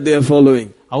tradition that they are following.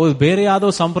 ಅವರು ಬೇರೆ ಯಾವ್ದೋ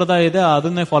ಸಂಪ್ರದಾಯ ಇದೆ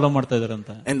ಅದನ್ನೇ ಫಾಲೋ ಮಾಡ್ತಾ ಇದಾರಂತ.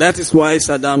 And that is why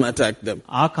Saddam attacked them.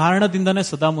 ಆ ಕಾರಣದಿಂದನೇ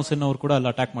ಸದಾಂ ಹುಸೇನ್ ಅವರು ಕೂಡ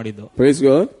ಅಲ್ಲಿ ಅಟ್ಯಾಕ್ ಮಾಡಿದ್ದು. Praise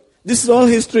God. This is all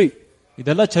history.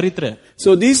 ಇದೆಲ್ಲ ಚರಿತ್ರೆ. So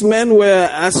these men were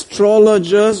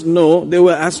astrologers? No, they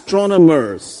were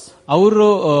astronomers. ಅವರು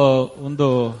ಒಂದು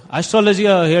ಆಸ್ಟ್ರಾಲಜಿ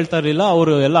ಹೇಳ್ತಾ ಇರಲಿಲ್ಲ,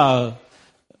 ಅವರು ಎಲ್ಲ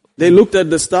they looked at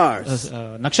the stars.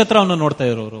 ನಕ್ಷತ್ರವನ್ನು ನೋಡ್ತಾ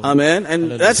ಇರೋರು. Amen. And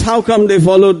that's how come they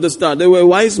followed the star. They were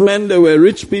wise men, they were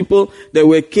rich people, they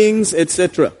were kings,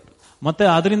 etc. ಮತ್ತೆ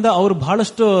ಅದರಿಂದ ಅವರು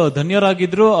ಬಹಳಷ್ಟು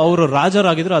ಧನ್ಯರಾಗಿದ್ರು, ಅವರು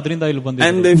ರಾಜರಾಗಿದ್ರು, ಅದರಿಂದ ಇಲ್ಲಿ ಬಂದಿದ್ರು.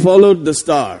 And they followed the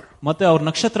star. ಮತ್ತೆ ಅವ್ರ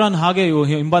ನಕ್ಷತ್ರನ ಹಾಗೆ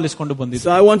ಹಿಂಬಾಲಿಸಿಕೊಂಡು ಬಂದಿದ್ರು.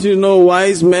 So I want you to know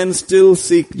wise men still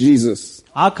seek Jesus.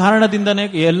 ಆ ಕಾರಣದಿಂದನೇ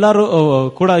ಎಲ್ಲರೂ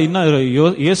ಕೂಡ ಇನ್ನ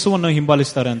ಯೇಸುವನ್ನು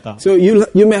ಹಿಂಬಾಲಿಸ್ತಾರೆ ಅಂತ. So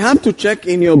you may have to check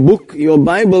in your book, your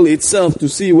Bible itself, to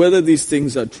see whether these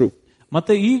things are true.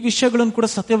 ಮತ್ತೆ ಈ ವಿಷಯಗಳನ್ನು ಕೂಡ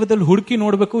ಸತ್ಯವೇದದಲ್ಲಿ ಹುಡುಕಿ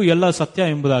ನೋಡಬೇಕು, ಎಲ್ಲ ಸತ್ಯ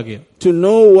ಎಂಬುದಾಗಿ. To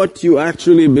know what you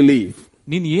actually believe.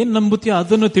 ನೀನ್ ಏನ್ ನಂಬುತ್ತೀಯ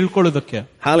ಅದನ್ನು ತಿಳ್ಕೊಳ್ಳೋದಕ್ಕೆ.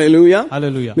 Hallelujah.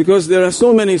 Hallelujah. Because there are so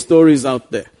many stories out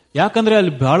there. ಯಾಕಂದ್ರೆ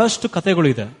ಅಲ್ಲಿ ಬಹಳಷ್ಟು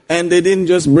ಕಥೆಗಳಿದೆ. And they didn't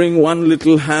just bring one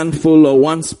little handful or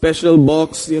one special box,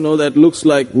 that looks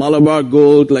like Malabar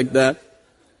gold like that.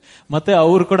 ಮತ್ತೆ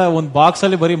ಅವರು ಕೂಡ ಒಂದು ಬಾಕ್ಸ್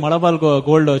ಅಲ್ಲಿ ಬರೀ ಮಲಬಾರ್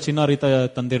ಗೋಲ್ಡ್ ಚಿನ್ನ ರೀತ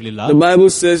ತಂದಿರಲಿಲ್ಲ. The Bible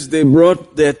says they brought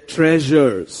their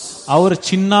treasures. ಅವರು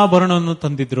ಚಿನ್ನಾಭರಣವನ್ನು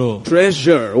ತಂದಿದ್ರು.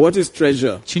 Treasure. What is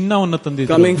treasure? ಚಿನ್ನವನ್ನು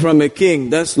ತಂದಿದ್ರು. Coming from a king,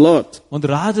 that's Lot. ಒಂದು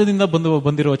ರಾಜದಿಂದ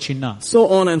ಬಂದಿರುವ ಚಿನ್ನ. So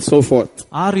on and so forth.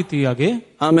 ಆ ರೀತಿಯಾಗಿ.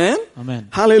 Amen. Amen.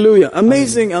 Hallelujah.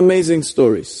 Amazing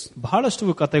stories.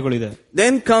 ಬಹಳಷ್ಟು ಕಥೆಗಳಿದೆ.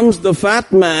 Then comes the fat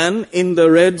man in the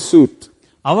red suit.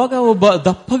 ಅವಾಗ ಒಬ್ಬ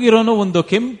ದಪ್ಪಗಿರೋನು ಒಂದು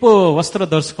ಕೆಂಪು ವಸ್ತ್ರ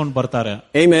ಧರಿಸಿಕೊಂಡು ಬರ್ತಾರೆ.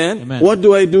 Amen. What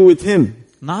do I do with him?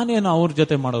 ನಾನೇನು ಅವ್ರ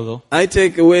ಜೊತೆ ಮಾಡೋದು? I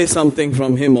take away something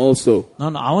from him also.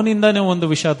 ನಾನು ಅವನಿಂದಾನೇ ಒಂದು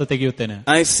ವಿಷಯ ತೆಗೆಯುತ್ತೇನೆ.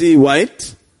 I see white.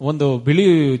 ಒಂದು ಬಿಳಿ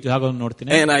ಜಾಗವನ್ನು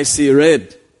ನೋಡ್ತೀನಿ. And I see red.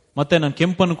 ಮತ್ತೆ ನಾನು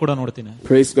ಕೆಂಪನ್ನು ಕೂಡ ನೋಡ್ತೀನಿ.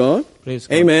 Praise God. Praise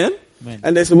God. Amen. Amen.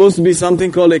 And there's supposed to be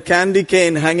something called a candy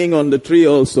cane hanging on the tree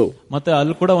also. ಮತ್ತೆ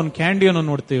ಅಲ್ಲಿ ಕೂಡ ಒಂದು ಕ್ಯಾಂಡಿಯನ್ನು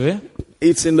ನೋಡ್ತೀವಿ.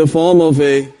 It's in the form of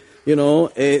a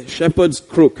shepherd's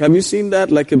crook. Have you seen that?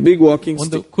 Like a big walking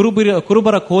stick. ಒಂದು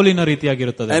ಕುರುಬರ ಕೋಲಿನ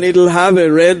ರೀತಿಯಾಗಿರುತ್ತದೆ. And it'll have a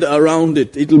red around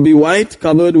it. It'll be white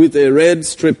covered with a red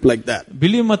strip like that.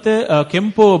 ಬಿಳಿ ಮತ್ತೆ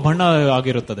ಕೆಂಪು ಬಣ್ಣ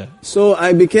ಆಗಿರುತ್ತದೆ. So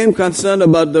I became concerned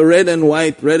about the red and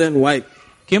white.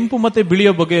 ಕೆಂಪು ಮತ್ತೆ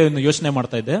ಬಿಳಿಯ ಬಗ್ಗೆ ಯೋಚನೆ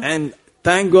ಮಾಡ್ತಾ ಇದ್ದೆ. And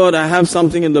thank God I have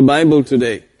something in the Bible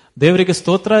today. ದೇವರಿಗೆ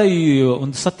ಸ್ತೋತ್ರ, ಈ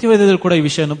ಒಂದು ಸತ್ಯವೇದದಲ್ಲಿ ಕೂಡ ಈ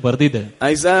ವಿಷಯವನ್ನು ಬರೆದಿದೆ.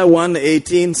 Isaiah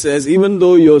 1:18 says, even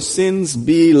though your sins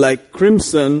be like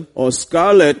crimson or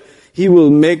scarlet, he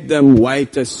will make them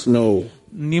white as snow.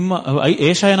 ನಿಮ್ಮ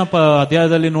ಏಷಾಯನ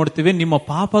ಅಧ್ಯಾಯದಲ್ಲಿ ನೋಡ್ತೀವಿ, ನಿಮ್ಮ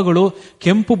ಪಾಪಗಳು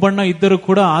ಕೆಂಪು ಬಣ್ಣ ಇದ್ದರೂ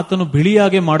ಕೂಡ ಆತನು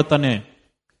ಬಿಳಿಯಾಗೆ ಮಾಡುತ್ತಾನೆ.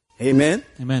 Amen.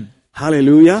 Amen.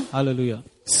 Hallelujah. Hallelujah.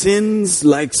 Sins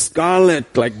like scarlet,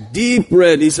 like deep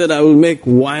red, he said, I will make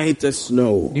white as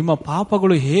snow. ನಿಮ್ಮ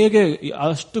ಪಾಪಗಳು ಹೇಗೆ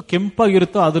ಅಷ್ಟು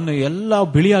ಕೆಂಪಾಗಿರುತ್ತೋ ಅದನ್ನು ಎಲ್ಲ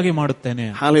ಬಿಳಿಯಾಗಿ ಮಾಡುತ್ತೇನೆ.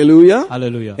 Hallelujah.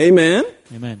 Hallelujah. Amen.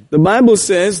 Amen. The Bible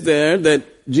says there that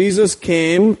Jesus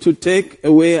came to take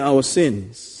away our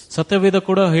sins. ಸತ್ಯವೇದ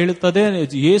ಕೂಡ ಹೇಳುತ್ತದೆ,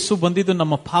 ಯೇಸು ಬಂದಿದ್ದು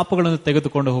ನಮ್ಮ ಪಾಪಗಳನ್ನು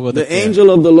ತೆಗೆದುಕೊಂಡು ಹೋಗೋದು. The angel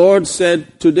of the Lord said,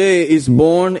 today is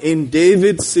born in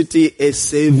David's city a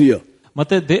savior.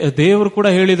 ಮತ್ತೆ ದೇವರು ಕೂಡ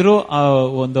ಹೇಳಿದ್ರು,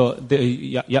 ಒಂದು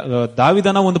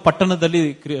ದಾವಿದನ ಒಂದು ಪಟ್ಟಣದಲ್ಲಿ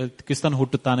ಕ್ರಿಸ್ತನು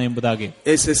ಹುಟ್ಟುತ್ತಾನೆ ಎಂಬುದಾಗಿ.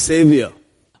 It's a savior.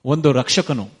 ಒಂದು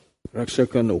ರಕ್ಷಕನು.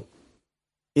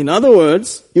 In other words,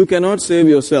 you cannot save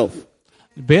yourself.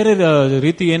 ಬೇರೆ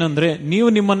ರೀತಿ ಏನಂದ್ರೆ ನೀವು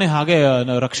ನಿಮ್ಮನ್ನೇ ಹಾಗೆ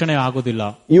ರಕ್ಷಣೆ ಆಗೋದಿಲ್ಲ.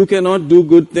 You cannot do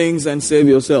good things and save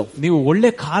yourself. ನೀವು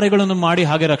ಒಳ್ಳೆ ಕಾರ್ಯಗಳನ್ನು ಮಾಡಿ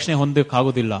ಹಾಗೆ ರಕ್ಷಣೆ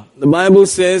ಹೊಂದಕ್ಕಾಗೋದಿಲ್ಲ. The Bible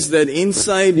says that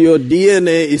inside your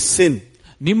DNA is sin.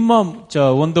 ನಿಮ್ಮ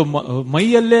ಒಂದು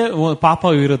ಮೈಯಲ್ಲೇ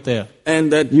ಪಾಪ ಇರುತ್ತೆ. And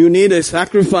that you need a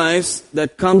sacrifice that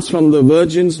comes from the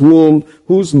virgin's womb,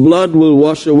 whose blood will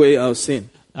wash away our sin.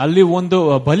 ಅಲ್ಲಿ ಒಂದು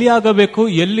ಬಲಿಯಾಗಬೇಕು,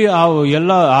 ಎಲ್ಲಿ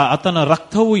ಎಲ್ಲ ಆತನ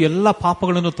ರಕ್ತವು ಎಲ್ಲ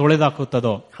ಪಾಪಗಳನ್ನು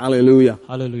ತೊಳೆದಾಕುತ್ತದೋ. Hallelujah.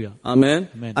 Hallelujah. Amen.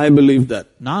 Amen. I believe that.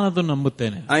 ನಾನು ಅದನ್ನು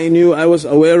ನಂಬುತ್ತೇನೆ. I was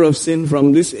aware of sin from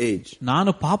this age.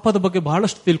 ನಾನು ಪಾಪದ ಬಗ್ಗೆ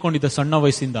ಬಹಳಷ್ಟು ತಿಳ್ಕೊಂಡಿದ್ದೆ ಸಣ್ಣ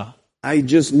ವಯಸ್ಸಿಂದ. I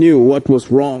just knew what was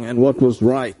wrong and what was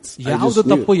right. ಯಾವುದು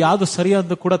ತಪ್ಪು ಯಾವುದು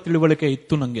ಸರಿಯಾದ ಕೂಡ ತಿಳುವಳಿಕೆ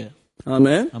ಇತ್ತು ನಂಗೆ.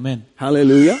 Amen. Amen.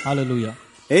 Hallelujah. Hallelujah.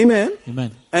 Amen. Amen.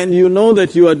 And you know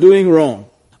that you are doing wrong.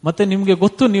 ಮತ್ತೆ ನಿಮ್ಗೆ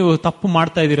ಗೊತ್ತು ನೀವು ತಪ್ಪು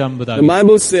ಮಾಡ್ತಾ ಇದ್ದೀರಾ ಎಂಬುದಾಗಿ. The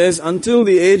Bible says until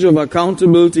the age of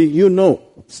accountability you know.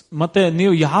 ಮತ್ತೆ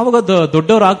ನೀವು ಯಾವಾಗ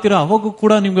ದೊಡ್ಡವರಾಗ್ತೀರಾ ಅವಾಗ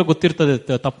ಕೂಡ ನಿಮ್ಗೆ ಗೊತ್ತಿರ್ತದೆ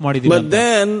ತಪ್ಪು ಮಾಡಿದೀರಾ. But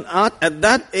then at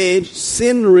that age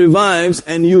sin revives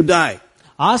and you die.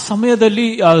 ಆ ಸಮಯದಲ್ಲಿ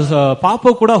ಪಾಪ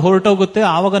ಕೂಡ ಹೊರಟೋಗುತ್ತೆ,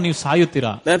 ಆವಾಗ ನೀವು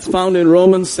ಸಾಯುತ್ತೀರಾ. That's found in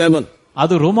Romans 7.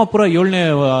 ಅದು ರೋಮಾಪುರ 7ನೇ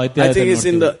I think it's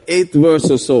in the 8th verse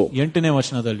or so. 8ನೇ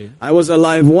ವಚನದಲ್ಲಿ. I was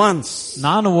alive once.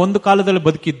 ನಾನು ಒಂದು ಕಾಲದಲ್ಲಿ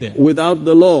ಬದುಕಿದ್ದೆ. Without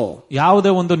the law.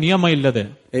 ಯಾವುದೇ ಒಂದು ನಿಯಮ ಇಲ್ಲದೆ.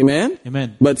 Amen. Amen.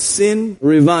 But sin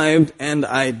revived and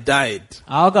I died.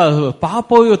 ಆಗ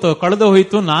ಪಾಪವು ಕಳೆದು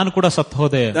ಹೋಯಿತು, ನಾನು ಕೂಡ ಸತ್ತು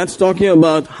ಹೋದೆ. That's talking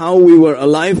about how we were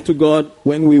alive to God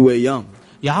when we were young.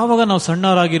 ಯಾವಾಗ ನಾವು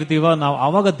ಸಣ್ಣವರಾಗಿರ್ತೀವ ನಾವು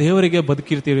ಆವಾಗ ದೇವರಿಗೆ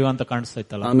ಬದುಕಿರ್ತೀವಿ ಅಂತ ಕಾಣಿಸ್ತಾ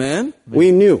ಇತ್ತಲ್ಲ. Amen. We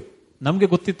knew. ನಮ್ಗೆ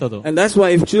ಗೊತ್ತಿತ್ತದು. And that's why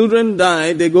if children die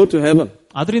they go to heaven.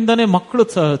 ಅದರಿಂದಾನೇ ಮಕ್ಕಳು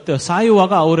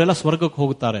ಸಾಯುವಾಗ ಅವರೆಲ್ಲ ಸ್ವರ್ಗಕ್ಕೆ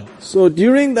ಹೋಗುತ್ತಾರೆ. So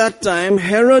during that time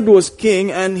Herod was king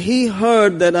and he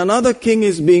heard that another king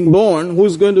is being born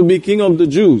who's going to be king of the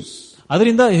Jews.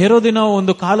 ಅದರಿಂದ ಹೆರೋದಿನ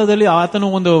ಒಂದು ಕಾಲದಲ್ಲಿ ಆತನ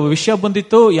ಒಂದು ವಿಷಯ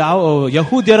ಬಂದಿತ್ತು,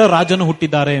 ಯಹೂದ್ಯರ ರಾಜನು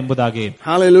ಹುಟ್ಟಿದ್ದಾರೆ ಎಂಬುದಾಗಿ.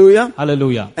 Hallelujah.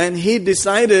 Hallelujah. And he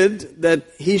decided that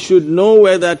he should know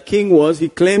where that king was. He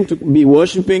claimed to be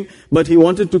worshipping but he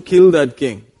wanted to kill that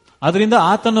king. ಅದರಿಂದ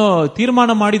ಆತನು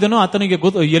ತೀರ್ಮಾನ ಮಾಡಿದನು, ಆತನಿಗೆ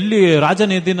ಎಲ್ಲಿ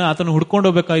ರಾಜನಿದ್ದೀನ ಆತನು ಹುಡ್ಕೊಂಡು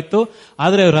ಹೋಗ್ಬೇಕಾಯ್ತು,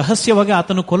 ಆದ್ರೆ ರಹಸ್ಯವಾಗಿ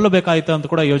ಆತನು ಕೊಲ್ಲಬೇಕಾಯ್ತು ಅಂತ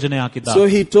ಕೂಡ ಯೋಜನೆ ಹಾಕಿದ್ದ. So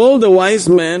he told the wise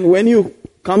man, when you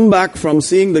come back from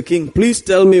seeing the king, please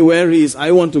tell me where he is.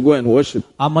 I want to go and worship.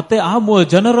 ಮತ್ತೆ ಆ ಮೂರು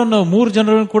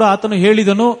ಜನರನ್ನು ಕೂಡ ಆತನು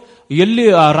ಹೇಳಿದನು, ಎಲ್ಲಿ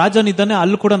ರಾಜನಿದ್ದಾನೆ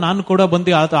ಅಲ್ಲಿ ಕೂಡ ನಾನು ಕೂಡ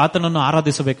ಬಂದು ಆತನನ್ನು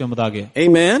ಆರಾಧಿಸಬೇಕೆಂಬುದಾಗಿ.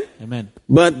 Amen. Amen.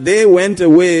 But they went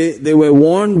away. They were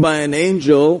warned by an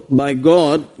angel, by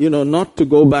God, not to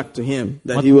go back to him,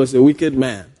 that he was a wicked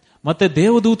man. ಮತ್ತೆ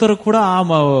ದೇವದೂತರು ಕೂಡ ಆ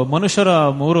ಮನುಷ್ಯರ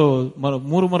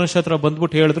ಮೂರು ಮನುಷ್ಯ ಹತ್ರ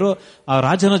ಬಂದ್ಬಿಟ್ಟು ಹೇಳಿದ್ರು, ಆ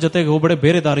ರಾಜನ ಜೊತೆಗೆ ಹೋಗ್ಬೇಡ,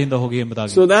 ಬೇರೆ ದಾರಿಯಿಂದ ಹೋಗಿ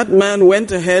ಎಂಬುದಾಗಿ. So that man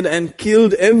went ahead and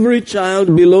killed every child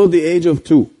below the age of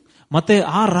 2. ಮತ್ತೆ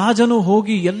ಆ ರಾಜನು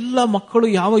ಹೋಗಿ ಎಲ್ಲ ಮಕ್ಕಳು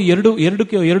ಯಾವ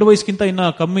ಎರಡು ವಯಸ್ಸಿಗಿಂತ ಇನ್ನ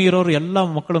ಕಮ್ಮಿ ಇರೋರು ಎಲ್ಲ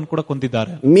ಮಕ್ಕಳನ್ನು ಕೂಡ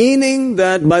ಕೊಂದಿದ್ದಾರೆ. Meaning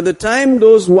that by the time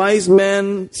those wise men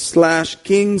 /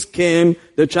 kings came,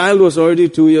 the child was already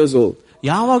 2 years old.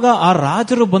 ಯಾವಾಗ ಆ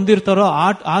ರಾಜರು ಬಂದಿರ್ತಾರೋ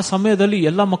ಆ ಸಮಯದಲ್ಲಿ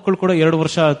ಎಲ್ಲ ಮಕ್ಕಳು ಕೂಡ 2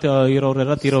 ವರ್ಷ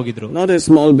ಇರೋರೆಲ್ಲ ತೀರೋಗಿದ್ರು. Not a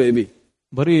small baby.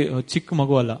 ಬರೀ ಚಿಕ್ಕ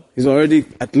ಮಗು ಅಲ್ಲ. He's already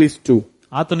at least 2.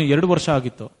 ಆತನು 2 ವರ್ಷ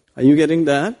ಆಗಿತ್ತು. Are you getting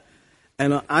that?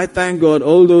 And I thank God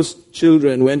all those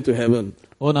children went to heaven.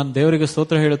 ನಾನು ದೇವರಿಗೆ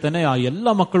ಸ್ತೋತ್ರ ಹೇಳುತ್ತೇನೆ, ಆ ಎಲ್ಲ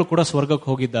ಮಕ್ಕಳು ಕೂಡ ಸ್ವರ್ಗಕ್ಕೆ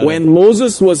ಹೋಗಿದ್ದಾರೆ. When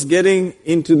Moses was getting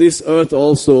into this earth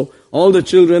also, all the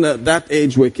children at that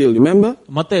age were killed. Remember?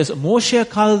 ಮತ್ತೆ ಮೋಶೆಯ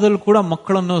ಕಾಲದಲ್ಲಿ ಕೂಡ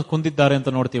ಮಕ್ಕಳನ್ನು ಕೊಂದಿದ್ದಾರೆ ಅಂತ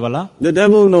ನೋಡ್ತೀವಲ್ಲ. The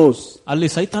devil knows. ಅಲ್ಲಿ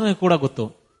ಸೈತಾನನಿಗೆ ಕೂಡ ಗೊತ್ತು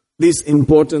these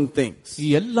important things. ಈ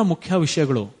ಎಲ್ಲ ಮುಖ್ಯ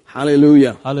ವಿಷಯಗಳು.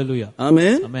 Hallelujah. Hallelujah.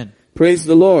 Amen. Amen. Praise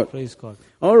the Lord. Praise God.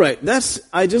 All right.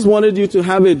 I just wanted you to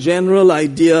have a general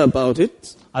idea about it.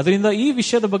 ಅದರಿಂದ ಈ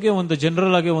ವಿಷಯದ ಬಗ್ಗೆ ಒಂದು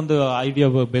ಜನರಲ್ ಆಗಿ ಒಂದು ಐಡಿಯಾ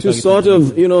ಬೇಕಾಗಿತ್ತು. To sort of,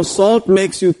 salt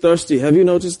makes you thirsty. Have you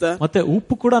noticed that? ಮತ್ತೆ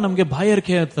ಉಪ್ಪು ಕೂಡ ನಮಗೆ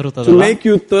ಬಾಯಾರಿಕೆ ತರುತ್ತದೆ. To make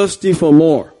you thirsty for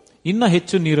more. ಇನ್ನ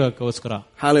ಹೆಚ್ಚು ನೀರಿಗೋಸ್ಕರ.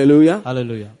 Hallelujah.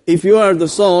 Hallelujah. If you are the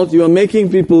salt, you are making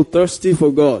people thirsty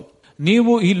for God.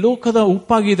 ನೀವು ಈ ಲೋಕದ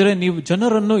ಉಪ್ಪಾಗಿದ್ರೆ ನೀವು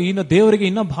ಜನರನ್ನು ಇನ್ನು ದೇವರಿಗೆ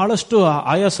ಇನ್ನ ಬಹಳಷ್ಟು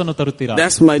ಆಯಾಸನ್ನು ತರುತ್ತೀರಾ.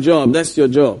 That's my job. That's your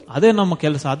job. ಅದೇ ನಮ್ಮ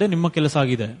ಕೆಲಸ, ಅದೇ ನಿಮ್ಮ ಕೆಲಸ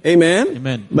ಆಗಿದೆ. Amen.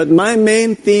 Amen. But my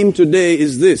main theme today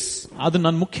is this. ಅದು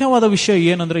ನನ್ನ ಮುಖ್ಯವಾದ ವಿಷಯ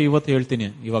ಏನಂದ್ರೆ ಇವತ್ತು ಹೇಳ್ತೀನಿ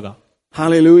ಇವಾಗ.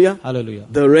 Hallelujah. Hallelujah.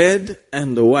 The red and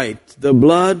the white, the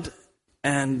blood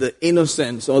and the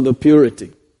innocence or the purity.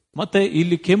 ಮತ್ತೆ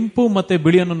ಇಲ್ಲಿ ಕೆಂಪು ಮತ್ತೆ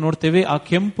ಬಿಳಿಯನ್ನು ನೋಡ್ತೇವೆ. ಆ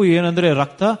ಕೆಂಪು ಏನಂದ್ರೆ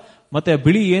ರಕ್ತ, ಮತ್ತೆ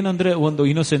ಬಿಳಿ ಏನಂದ್ರೆ ಒಂದು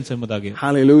ಇನ್ನೋಸೆನ್ಸ್ ಎಂಬುದಾಗಿ.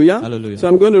 Hallelujah. Hallelujah. So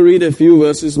I'm going to read a few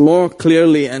verses more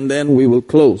clearly and then we will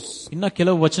close. ಇನ್ನ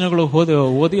ಕೆಲವು ವಚನಗಳು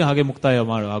ಓದಿ ಹಾಗೆ ಮುಕ್ತಾಯ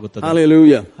ಆಗುತ್ತದೆ.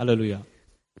 Hallelujah. Hallelujah.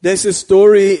 There's a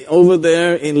story over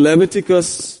there in Leviticus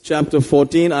chapter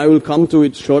 14. I will come to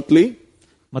it shortly.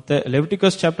 ಮತ್ತೆ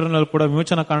Leviticus chapter ನಲ್ಲಿ ಕೂಡ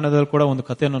ವಿಮೋಚನಾ ಕಾಂಡದಲ್ಲಿ ಕೂಡ ಒಂದು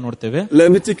ಕಥೆಯನ್ನು ನೋಡ್ತೇವೆ.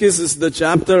 Leviticus is the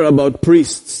chapter about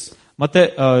priests. ಮತ್ತೆ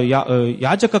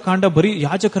ಯಾಜಕ ಕಾಂಡ ಬರೀ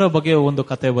ಯಾಜಕರ ಬಗ್ಗೆ ಒಂದು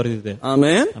ಕಥೆ ಬರೆದಿದೆ.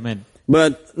 Amen. Amen.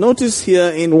 But notice here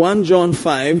in 1 John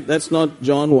 5, that's not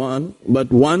John 1, but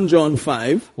 1 John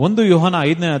 5. ಒಂದು ಯೋಹಾನ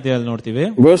 5ನೇ ಅಧ್ಯಾಯದಲ್ಲಿ ನೋಡ್ತೀವಿ.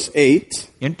 Verse 8.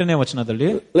 8ನೇ ವಚನದಲ್ಲಿ.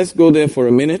 Let's go there for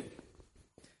a minute.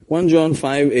 1 John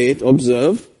 5:8.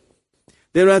 Observe.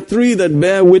 There are 3 that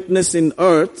bear witness in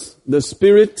earth, the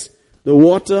spirit, the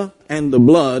water, and the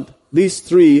blood. These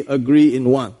 3 agree in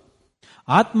one.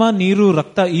 ಆತ್ಮ, ನೀರು,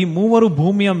 ರಕ್ತ ಈ ಮೂವರು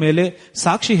ಭೂಮಿಯ ಮೇಲೆ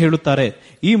ಸಾಕ್ಷಿ ಹೇಳುತ್ತಾರೆ.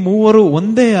 ಈ ಮೂವರು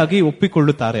ಒಂದೇ ಆಗಿ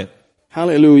ಒಪ್ಪಿಕೊಳ್ಳುತ್ತಾರೆ.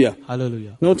 Hallelujah.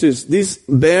 Hallelujah. Notice this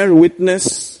bear witness.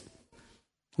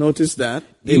 Notice that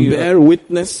they bear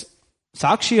witness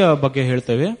ಸಾಕ್ಷಿಯ ಬಗ್ಗೆ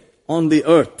ಹೇಳ್ತೇವೆ on the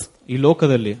earth. ಈ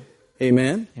ಲೋಕದಲ್ಲಿ.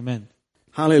 Amen. Amen.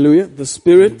 Hallelujah. The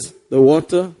spirit, the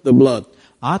water, the blood.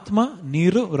 ಆತ್ಮ,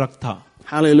 ನೀರು, ರಕ್ತ.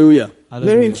 Hallelujah.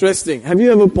 Hallelujah. Very interesting. Have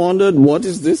you ever pondered what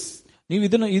is this? ನೀವು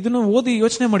ಇದನ್ನ ಓದಿ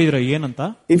ಯೋಚನೆ ಮಾಡಿದ್ರ ಏನಂತ?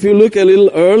 If you look a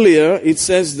little earlier, it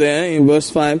says there in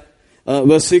verse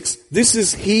 6, this is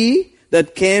he that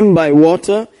came by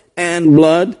water and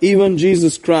blood, even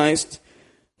Jesus Christ,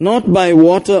 not by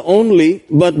water only,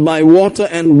 but by water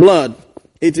and blood.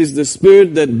 It is the Spirit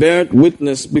that beareth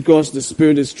witness, because the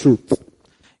Spirit is truth.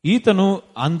 ಈತನು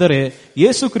ಅಂದರೆ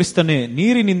ಯೇಸು ಕ್ರಿಸ್ತನೇ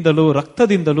ನೀರಿನಿಂದಲೂ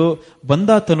ರಕ್ತದಿಂದಲೂ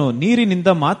ಬಂದಾತನು, ನೀರಿನಿಂದ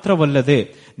ಮಾತ್ರವಲ್ಲದೆ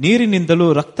ನೀರಿನಿಂದಲೂ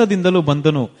ರಕ್ತದಿಂದಲೂ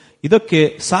ಬಂದನು. ಇದಕ್ಕೆ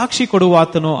ಸಾಕ್ಷಿ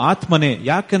ಕೊಡುವಾತನು ಆತ್ಮನೇ,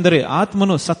 ಯಾಕೆಂದರೆ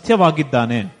ಆತ್ಮನು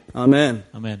ಸತ್ಯವಾಗಿದ್ದಾನೆ. Amen.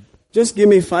 Amen. Just give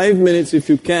me 5 minutes if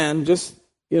you can. Just,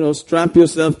 strap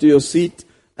yourself to your seat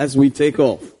as we take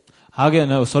off. ಹಾಗೆ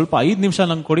ನಾವು ಸ್ವಲ್ಪ 5 ನಿಮಿಷ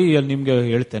ನಂಗೆ ಕೊಡಿ, ನಿಮ್ಗೆ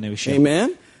ಹೇಳ್ತೇನೆ ವಿಷಯ. Amen.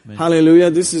 Hallelujah.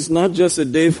 This is not just a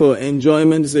day for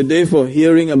enjoyment, it's a day for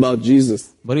hearing about Jesus.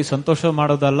 ಬರೀ ಸಂತೋಷ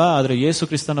ಮಾಡೋದಲ್ಲ, ಆದ್ರೆ ಯೇಸು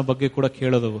ಕ್ರಿಸ್ತನ ಬಗ್ಗೆ ಕೂಡ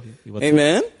ಕೇಳೋದು.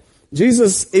 Amen.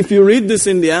 Jesus, if you read this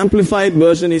in the Amplified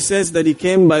version, he says that he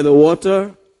came by the water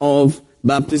of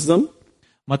baptism.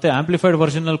 ಮತ್ತೆ amplified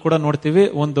version ಅಲ್ಲಿ ಕೂಡ ನೋಡ್ತೀವಿ,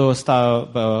 ಒಂದು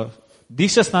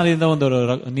ದೀಕ್ಷಾ ಸ್ನಾನದಿಂದ ಒಂದು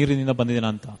ನೀರಿನಿಂದ ಬಂದಿದ್ದಾನೆ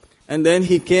ಅಂತ. And then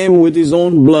he came with his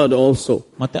own blood also.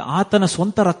 ಮತ್ತೆ ಆತನ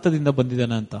ಸ್ವಂತ ರಕ್ತದಿಂದ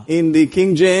ಬಂದಿದ್ದಾನೆ ಅಂತ. In the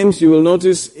King James, you will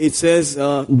notice it says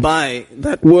by.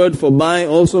 That word for by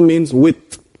also means with.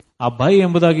 ಆ ಬೈ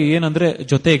ಎಂಬುದಾಗಿ ಏನಂದ್ರೆ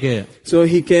ಜೊತೆಗೆ. So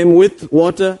he came with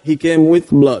water, he came with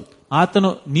blood.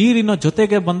 ಆತನು ನೀರಿನ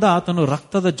ಜೊತೆಗೆ ಬಂದ, ಆತನು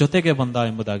ರಕ್ತದ ಜೊತೆಗೆ ಬಂದ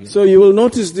ಎಂಬುದಾಗಿ. So you will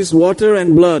notice this water and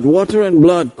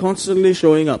blood constantly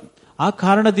showing up. ಆ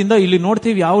ಕಾರಣದಿಂದ ಇಲ್ಲಿ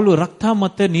ನೋಡ್ತೀವಿ ಯಾವಾಗಲೂ ರಕ್ತ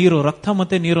ಮತ್ತೆ ನೀರು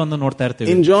ಅನ್ನು ನೋಡ್ತಾ ಇರ್ತೀವಿ.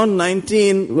 In John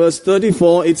 19 verse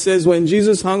 34 it says, when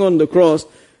Jesus hung on the cross,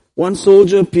 one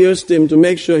soldier pierced him to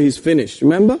make sure he's finished.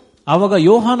 Remember? ಆವಾಗ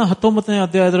ಯೋಹಾನ 19ನೇ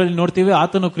ಅಧ್ಯಾಯದಲ್ಲಿ ನೋಡ್ತೀವಿ,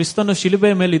 ಆತನು ಕ್ರಿಸ್ತನ ಶಿಲುಬೆ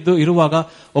ಮೇಲೆ ಇರುವಾಗ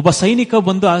ಒಬ್ಬ ಸೈನಿಕ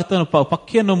ಬಂದು ಆತನ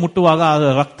ಪಕ್ಕಿಯನ್ನು ಮುಟ್ಟುವಾಗ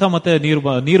ರಕ್ತ ಮತ್ತೆ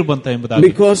ನೀರು ಬಂತ ಎಂಬುದಾಗಿ.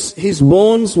 Because his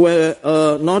bones were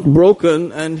not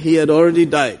broken and he had already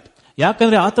died.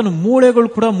 ಯಾಕಂದ್ರೆ ಆತನ ಮೂಳೆಗಳು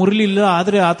ಕೂಡ ಮುರಿಲಿಲ್ಲ,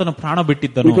 ಆದ್ರೆ ಆತನ ಪ್ರಾಣ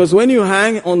ಬಿಟ್ಟಿದ್ದನು. Because when you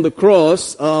hang on the cross,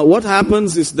 what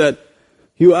happens is that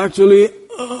you actually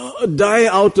die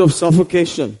out of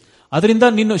suffocation. ಅದರಿಂದ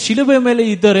ನೀನು ಶಿಲುಬೆ ಮೇಲೆ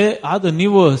ಇದ್ದರೆ ಅದು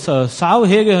ನೀವು ಸಾವು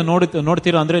ಹೇಗೆ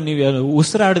ನೋಡ್ತೀರಾ ಅಂದ್ರೆ, ನೀವು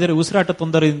ಉಸಿರಾಟ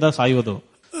ತೊಂದರೆಯಿಂದ ಸಾಯುವುದು.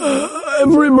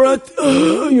 Every breath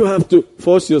you have to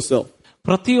force yourself.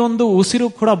 ಪ್ರತಿಯೊಂದು ಉಸಿರು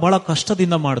ಕೂಡ ಬಹಳ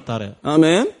ಕಷ್ಟದಿಂದ ಮಾಡ್ತಾರೆ.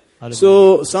 Amen. So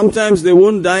sometimes they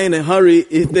won't die in a hurry.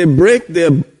 If they break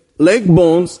their leg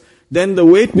bones, then the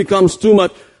weight becomes too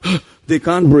much. They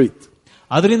can't breathe.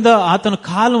 ಅದರಿಂದ ಆತನ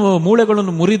ಕಾಲು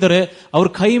ಮೂಳೆಗಳನ್ನು ಮುರಿದರೆ ಅವ್ರ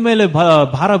ಕೈ ಮೇಲೆ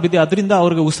ಭಾರ ಬಿದ್ದಿ, ಅದರಿಂದ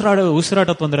ಅವ್ರಿಗೆ ಉಸಿರಾಟ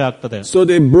ತೊಂದರೆ ಆಗ್ತದೆ. So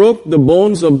they broke the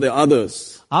bones of the others.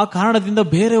 ಆ ಕಾರಣದಿಂದ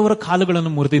ಬೇರೆಯವರ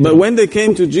ಕಾಲುಗಳನ್ನು ಮುರಿದಿದ್ದಾರೆ. But when they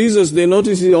came to Jesus, they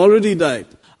noticed he already died.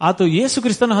 ಆತ ಯೇಸು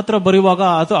ಕ್ರಿಸ್ತನ ಹತ್ರ ಬರುವಾಗ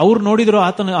ಅವ್ರು ನೋಡಿದ್ರು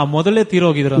ಆತನ ಮೊದಲೇ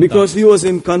ತೀರೋಗಿದ್ರು. Because he was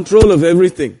in control of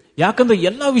everything. ಯಾಕಂದ್ರೆ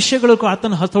ಎಲ್ಲಾ ವಿಷಯಗಳು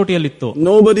ಆತನ ಹತೋಟಿಯಲ್ಲಿತ್ತು.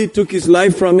 Nobody took his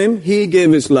life from him, he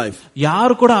gave his life.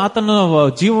 ಯಾರು ಕೂಡ ಆತನ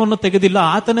ಜೀವವನ್ನು ತೆಗೆದಿಲ್ಲ,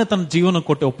 ಆತನೇ ತನ್ನ ಜೀವನ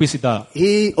ಕೊಟ್ಟು ಒಪ್ಪಿಸಿದ.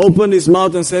 He opened his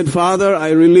mouth and said, Father,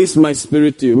 I release my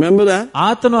spirit to you. Remember that?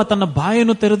 ಆತನು ತನ್ನ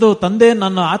ಬಾಯನ್ನು ತೆರೆದು, ತಂದೆ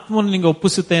ನನ್ನ ಆತ್ಮವನ್ನು ನಿಮಗೆ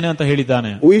ಒಪ್ಪಿಸುತ್ತೇನೆ ಅಂತ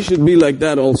ಹೇಳಿದ್ದಾನೆ. We should be like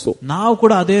that also. ನಾವು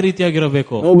ಕೂಡ ಅದೇ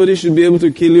ರೀತಿಯಾಗಿರಬೇಕು. Nobody should be able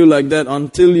to kill you like that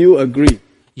until you agree.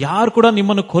 ಯಾರು ಕೂಡ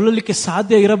ನಿಮ್ಮನ್ನು ಕೊಲ್ಲಲಿಕ್ಕೆ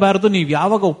ಸಾಧ್ಯ ಇರಬಾರದು, ನೀವು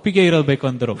ಯಾವಾಗ ಒಪ್ಪಿಗೆ ಇರಬೇಕು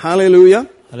ಅಂದರು. Hallelujah.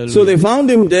 So they found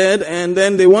him dead, and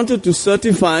then they wanted to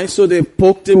certify, so they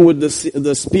poked him with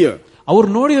the spear. ಅವ್ರು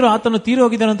ನೋಡಿದ್ರು ಆತನು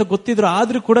ತೀರೋಗಿದ್ದಾನೆ ಅಂತ ಗೊತ್ತಿದ್ರು,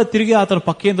 ಆದ್ರೂ ಕೂಡ ತಿರುಗಿ ಆತನ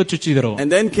ಪಕ್ಕೆಯಿಂದ ಚುಚ್ಚಿದರು. And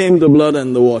then came the blood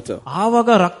and the water. ಆವಾಗ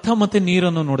ರಕ್ತ ಮತ್ತೆ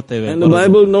ನೀರನ್ನು ನೋಡ್ತೇವೆ. And the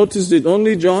Bible noticed it.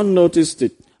 Only John noticed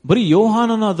it. ಬರೀ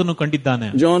ಯೋಹಾನನು ಅದನ್ನು ಕಂಡಿದ್ದಾನೆ.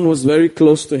 John was very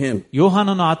close to him.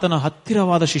 ಯೋಹಾನನು ಆತನ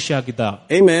ಹತ್ತಿರವಾದ ಶಿಷ್ಯ ಆಗಿದ್ದ.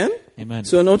 Amen. Amen.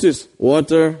 So notice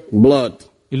water, blood.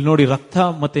 ಇಲ್ಲಿ ನೋಡಿ ರಕ್ತ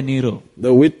ಮತ್ತೆ ನೀರು.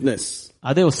 The witness.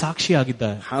 ಅದೇ ಸಾಕ್ಷಿ ಆಗಿದ್ದ.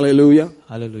 Hallelujah.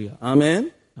 Hallelujah. Amen.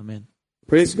 Amen.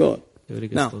 Praise God.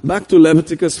 Now back to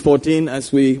Leviticus 14 as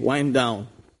we wind down.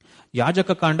 ಯಾಜಕ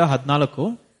ಕಾಂಡ 14.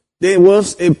 There was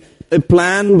a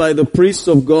plan by the priests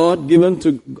of God given to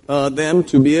them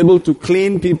to be able to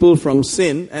clean people from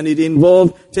sin, and it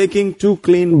involved taking 2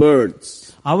 clean birds.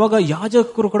 ಆವಾಗ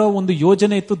ಯಾಜಕರು ಕೂಡ ಒಂದು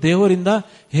ಯೋಜನೆ ಇತ್ತು ದೇವರಿಂದ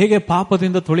ಹೇಗೆ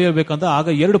ಪಾಪದಿಂದ ತೊಳೆಯಬೇಕಂತ. ಆಗ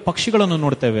 2 ಪಕ್ಷಿಗಳನ್ನು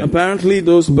ನೋಡ್ತೇವೆ. Apparently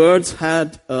those birds had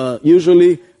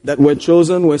usually that were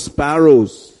chosen were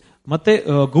sparrows. ಮತ್ತೆ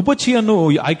ಗುಬ್ಬಚ್ಚಿಯನ್ನು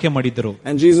ಆಯ್ಕೆ ಮಾಡಿದ್ರು.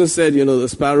 And Jesus said,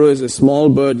 the sparrow is a small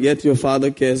bird, yet your father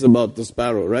cares about the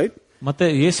sparrow, right? ಮತ್ತೆ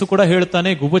ಯೇಸು ಕೂಡ ಹೇಳ್ತಾನೆ,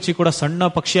 ಗುಬ್ಬಚ್ಚಿ ಕೂಡ ಸಣ್ಣ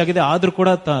ಪಕ್ಷಿಯಾಗಿದೆ, ಆದ್ರೂ ಕೂಡ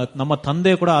ನಮ್ಮ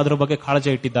ತಂದೆ ಕೂಡ ಅದರ ಬಗ್ಗೆ ಕಾಳಜಿ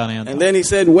ಇಟ್ಟಿದ್ದಾನೆ ಅಂತ. And then he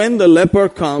said, when the leper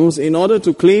comes, in order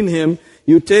to clean him,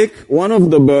 you take one of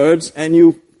the birds and you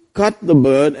cut the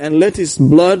bird and let his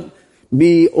blood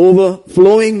be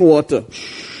overflowing water.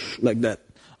 Like that.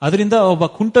 ಅದರಿಂದ ಒಬ್ಬ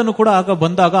ಕುಂಟನು ಕೂಡ ಆಗ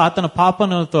ಬಂದಾಗ ಆತನ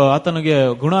ಪಾಪನ ಆತನಿಗೆ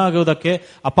ಗುಣ ಆಗುವುದಕ್ಕೆ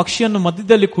ಆ ಪಕ್ಷಿಯನ್ನು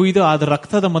ಮಧ್ಯದಲ್ಲಿ ಕುಯ್ದು ಅದರ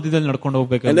ರಕ್ತದ ಮಧ್ಯದಲ್ಲಿ ನಡ್ಕೊಂಡು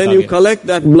ಹೋಗ್ಬೇಕು. And then you collect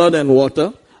that blood and water.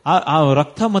 ಆ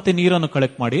ರಕ್ತ ಮತ್ತೆ ನೀರನ್ನು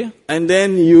ಕಲೆಕ್ಟ್ ಮಾಡಿ, and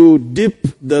then you dip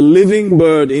the living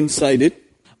bird inside it,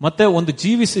 ಮತ್ತೆ ಒಂದು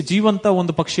ಜೀವಂತ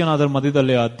ಒಂದು ಪಕ್ಷಿಯನ್ನು ಅದರ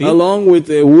ಮಧ್ಯದಲ್ಲಿ ಅದ್ದಿ, along with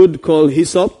a wood called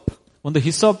hyssop, ಒಂದು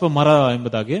ಹಿಸಾಪ್ ಮರ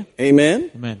ಎಂಬುದಾಗಿ. Amen.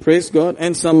 Amen. Praise God.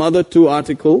 And some other 2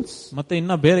 articles, ಮತ್ತೆ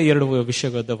ಇನ್ನ ಬೇರೆ 2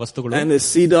 ವಿಷಯಗಳ ವಸ್ತುಗಳು, and a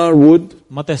cedar wood,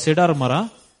 ಮತ್ತೆ ಸೆಡಾರ್ ಮರ,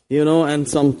 and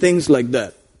some things like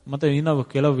that. ಮತ್ತೆ ಇನ್ನ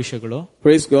ಕೆಲವು ವಿಷಯಗಳು.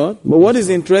 Praise God. But what is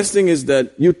interesting is that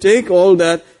you take all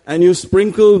that and you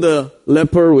sprinkle the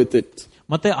leper with it.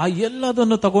 ಮತ್ತೆ ಆ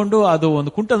ಎಲ್ಲದನ್ನು ತಗೊಂಡು ಅದು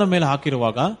ಒಂದು ಕುಂಟದ ಮೇಲೆ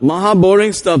ಹಾಕಿರುವಾಗ, Maha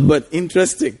boring stuff but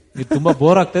interesting. ಇದು ತುಂಬಾ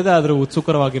ಬೋರ್ ಆಗ್ತದೆ, ಆದ್ರೆ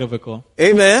ಉತ್ಸುಕರವಾಗಿರಬೇಕು.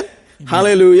 Amen.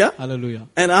 Hallelujah. Hallelujah.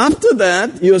 And after that,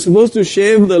 you are supposed to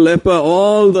shave the leper,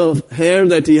 all the hair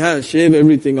that he has, shave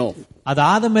everything off.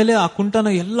 ಅದಾದ ಮೇಲೆ ಆ ಕುಂಟನ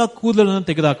ಎಲ್ಲ ಕೂದಲನ್ನು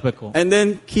ತೆಗೆದುಹಾಕಬೇಕು. And then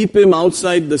keep him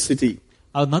outside the city.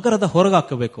 ಆ ನಗರದ ಹೊರಗೆ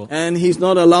ಹಾಕಬೇಕು. And he's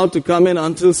not allowed to come in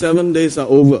until 7 days are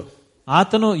over.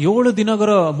 ಆತನು 7 ದಿನಗಳ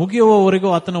ಮುಗಿಯುವವರೆಗೂ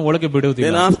ಆತನ ಒಳಗೆ ಬಿಡುವುದಿಲ್ಲ.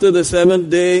 Then after the 7th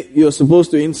day, you are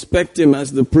supposed to inspect him as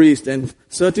the priest and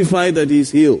certify that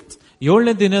he's healed.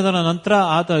 7ನೇ ದಿನದ ನಂತರ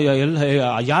ಆತ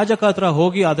ಯಾಜಕ ಹತ್ರ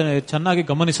ಹೋಗಿ ಅದನ್ನ ಚೆನ್ನಾಗಿ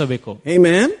ಗಮನಿಸಬೇಕು.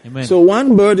 Amen. Amen. So one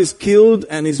bird is killed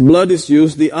and his blood is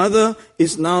used. The other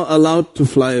is now allowed to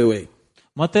fly away.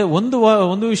 ಮತ್ತೆ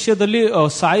ಒಂದು ವಿಷಯದಲ್ಲಿ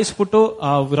ಸಾಯಿಸ್ಬಿಟ್ಟು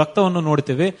ಆ ರಕ್ತವನ್ನು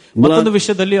ನೋಡ್ತೇವೆ, ಮತ್ತೊಂದು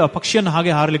ವಿಷಯದಲ್ಲಿ ಆ ಪಕ್ಷಿಯನ್ನು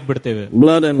ಹಾಗೆ ಹಾರಲಿಕ್ಕೆ ಬಿಡ್ತೇವೆ.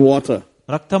 Blood and water.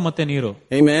 ರಕ್ತ ಮತ್ತೆ ನೀರು.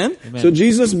 Amen. So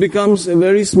Jesus becomes a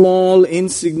very small,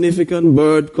 insignificant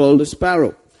bird called a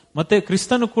sparrow. ಮತ್ತೆ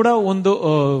ಕ್ರಿಸ್ತನು ಕೂಡ ಒಂದು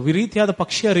ರೀತಿಯಾದ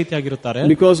ಪಕ್ಷಿಯ ರೀತಿಯಾಗಿರುತ್ತಾರೆ.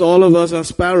 Because all of us are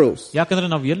sparrows. ಯಾಕಂದ್ರೆ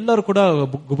ನಾವು ಎಲ್ಲರೂ ಕೂಡ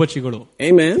ಗುಬ್ಬಚ್ಚಿಗಳು.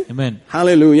 Amen. Amen.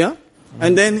 Hallelujah.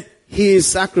 And then he is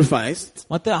sacrificed.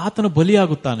 ಮತ್ತೆ ಆತನು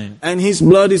ಬಲಿಯಾಗುತ್ತಾನೆ. And his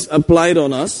blood is applied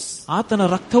on us. ಆತನ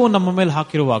ರಕ್ತವನ್ನು ನಮ್ಮ ಮೇಲೆ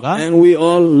ಹಾಕಿರುವಾಗ, and we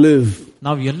all live.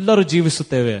 ನಾವು ಎಲ್ಲರೂ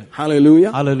ಜೀವಿಸುತ್ತೇವೆ.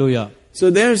 Hallelujah. Hallelujah. So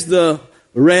there's the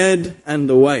red and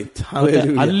the white.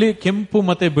 Hallelujah. ಅಲ್ಲಿ ಕೆಂಪು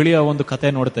ಮತ್ತೆ ಬಿಳಿಯ ಒಂದು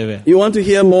ಕಥೆ ನೋಡ್ತೇವೆ. You want to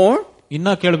hear more? ಇನ್ನ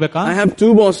ಕೇಳಬೇಕಾ? I have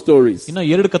 2 more stories. ಇನ್ನ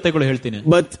 2 ಕಥೆಗಳು ಹೇಳ್ತೀನಿ.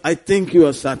 But I think you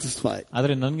are satisfied.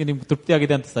 ಆದ್ರೆ ನನಗೆ ನಿಮ್ಗೆ ತೃಪ್ತಿ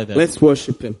ಆಗಿದೆ ಅನಿಸ್ತಾ ಇದೆ. Let's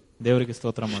worship him. ದೇವರಿಗೆ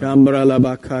ಸ್ತೋತ್ರ ಮಾಡೋಣ.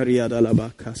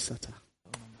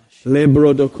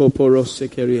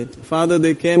 Father,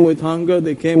 they came with hunger,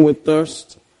 they came with thirst.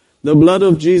 The blood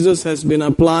of Jesus has been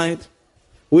applied.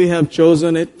 We have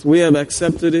chosen it. We have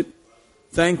accepted it.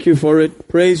 Thank you for it.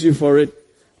 Praise you for it.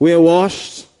 We are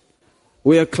washed.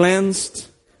 We are cleansed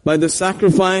by the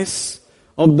sacrifice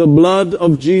of the blood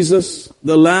of Jesus,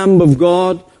 the Lamb of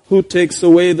God, who takes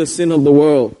away the sin of the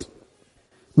world.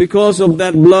 Because of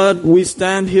that blood, we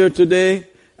stand here today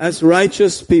as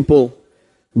righteous people,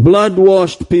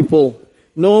 blood-washed people.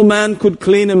 No man could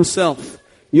clean himself.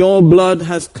 Your blood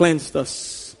has cleansed us.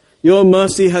 Your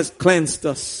mercy has cleansed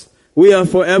us. We are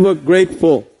forever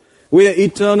grateful. We are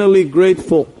eternally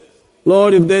grateful.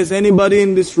 Lord, if there's anybody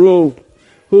in this room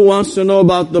who wants to know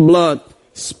about the blood,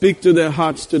 speak to their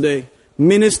hearts today.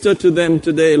 Minister to them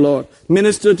today, Lord.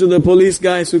 Minister to the police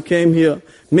guys who came here.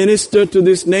 Minister to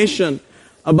this nation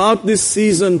about this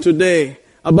season today,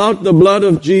 about the blood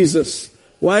of Jesus.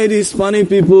 Why these funny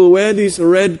people wear these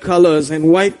red colors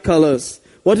and white colors?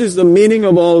 What is the meaning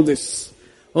of all this?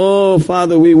 Oh,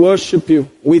 Father, we worship you.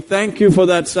 We thank you for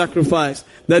that sacrifice,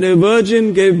 that a virgin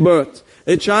gave birth.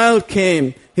 A child came.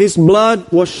 His blood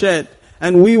was shed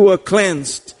and we were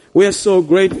cleansed. We are so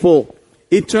grateful,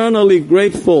 eternally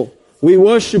grateful. We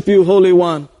worship you, Holy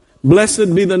One. Blessed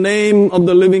be the name of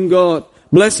the living God.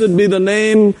 Blessed be the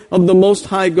name of the Most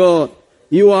High God.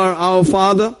 You are our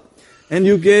Father, and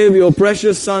you gave your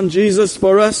precious Son Jesus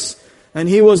for us, and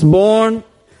he was born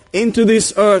into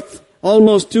this earth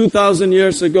almost 2,000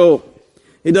 years ago.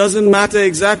 It doesn't matter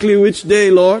exactly which day,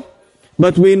 Lord,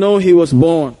 but we know he was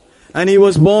born. And he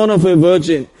was born of a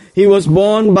virgin. He was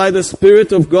born by the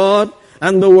Spirit of God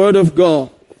and the Word of God.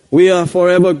 We are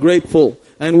forever grateful.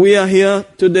 And we are here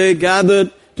today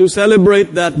gathered to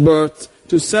celebrate that birth,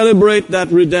 to celebrate that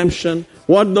redemption,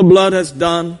 what the blood has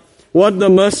done, what the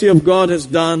mercy of God has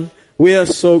done. We are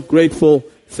so grateful.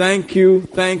 Thank you,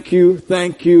 thank you,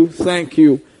 thank you, thank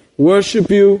you. Worship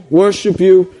you, worship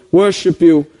you, worship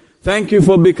you. Thank you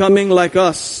for becoming like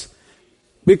us,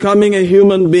 becoming a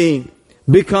human being,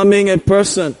 becoming a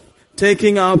person,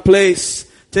 taking our place,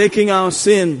 taking our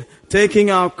sin, taking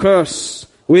our curse.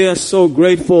 We are so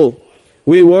grateful.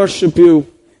 We worship you.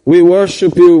 We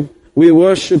worship you. We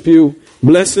worship you.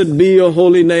 Blessed be your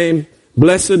holy name.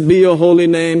 Blessed be your holy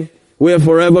name. We are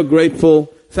forever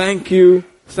grateful. Thank you,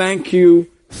 thank you,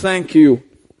 thank you,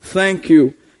 thank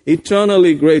you.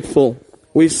 Eternally grateful.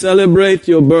 We celebrate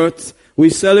your birth. We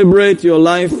celebrate your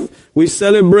life. We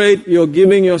celebrate your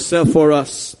giving yourself for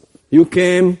us. You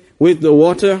came with the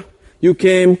water. You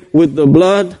came with the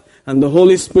blood. And the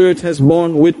Holy Spirit has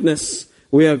borne witness.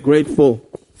 We are grateful.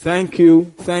 Thank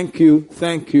you, thank you,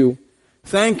 thank you.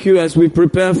 Thank you as we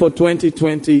prepare for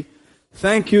 2020.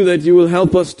 Thank you that you will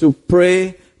help us to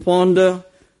pray, ponder,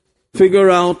 figure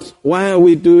out why are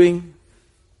we doing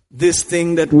this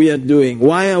thing that we are doing?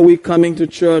 Why are we coming to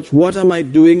church? What am I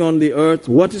doing on the earth?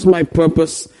 What is my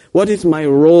purpose? What is my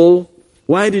role?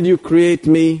 Why did you create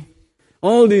me?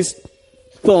 All these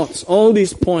thoughts, all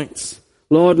these points,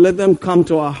 Lord, let them come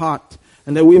to our heart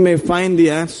and that we may find the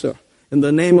answer. In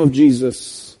the name of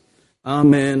Jesus.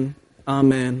 Amen,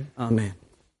 amen, amen.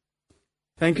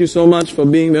 Thank you so much for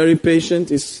being very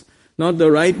patient. It's not the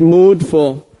right mood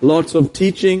for lots of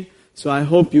teaching, so I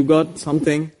hope you got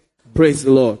something. Praise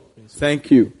the Lord.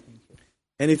 Thank you.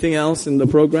 Anything else in the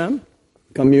program?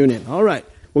 Communion. All right.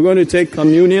 We're going to take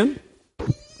communion,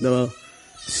 the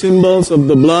symbols of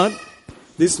the blood.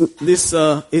 This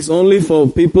is only for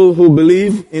people who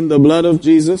believe in the blood of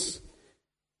Jesus.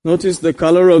 Notice the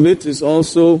color of it is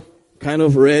also kind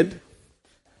of red,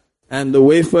 and the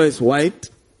wafer is white.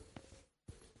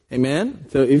 Amen.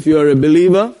 So if you are a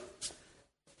believer,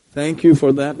 thank you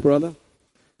for that, brother.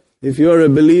 If you are a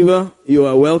believer, you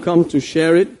are welcome to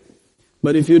share it.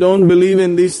 But if you don't believe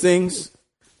in these things,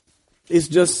 it's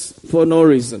just for no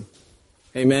reason.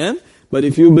 Amen. But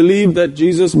if you believe that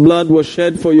Jesus' blood was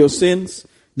shed for your sins,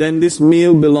 then this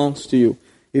meal belongs to you.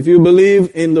 If you believe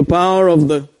in the power of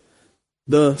the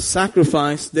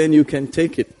sacrifice, then you can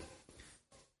take it.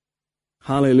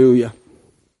 Hallelujah.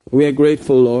 We are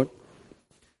grateful, Lord.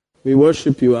 We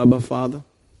worship you, Abba Father.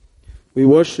 We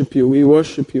worship you, we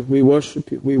worship you, we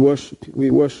worship you, we worship you,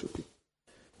 we worship you.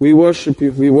 We worship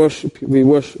you, we worship you, we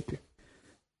worship you.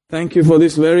 Thank you for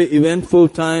this very eventful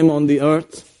time on the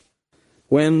earth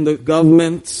when the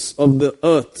governments of the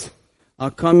earth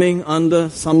are coming under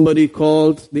somebody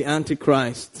called the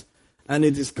Antichrist. And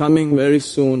it is coming very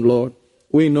soon, Lord.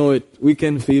 We know it. We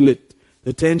can feel it.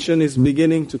 The tension is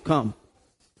beginning to come.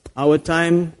 Our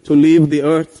time to leave the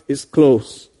earth is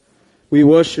close. We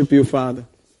worship you, Father.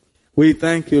 We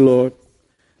thank you, Lord,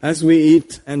 as we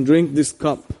eat and drink this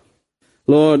cup.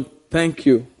 Lord, thank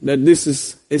you that this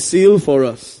is a seal for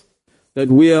us, that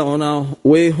we are on our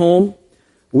way home.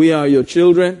 We are your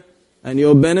children, and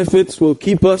your benefits will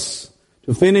keep us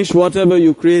to finish whatever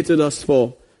you created us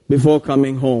for before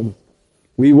coming home.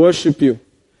 We worship you.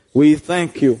 We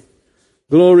thank you.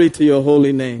 Glory to your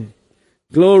holy name.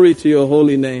 Glory to your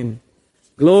holy name.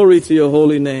 Glory to your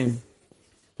holy name.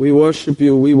 We worship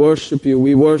you, we worship you,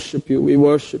 we worship you, we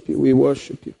worship you, we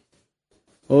worship you.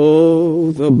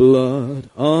 Oh, the blood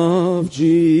of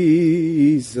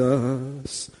Jesus.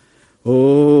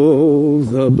 Oh,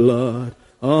 the blood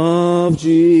of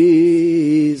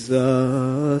Jesus.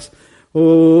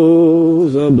 Oh,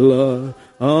 the blood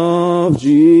of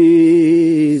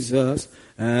Jesus.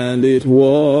 And it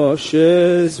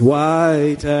washes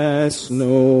white as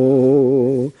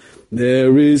snow.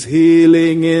 There is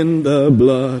healing in the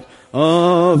blood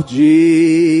of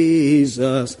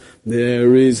Jesus.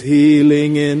 There is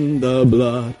healing in the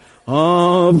blood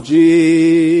of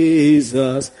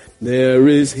Jesus. There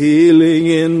is healing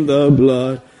in the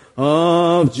blood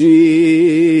of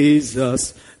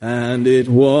Jesus. And it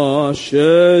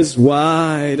washes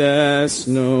white as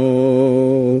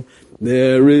snow.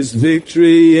 There is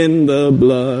victory in the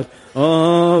blood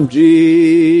of Jesus.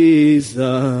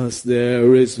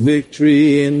 There is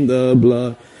victory in the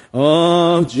blood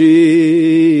of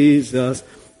Jesus.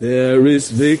 There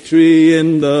is victory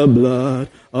in the blood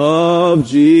of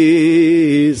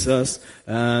Jesus.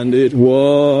 And it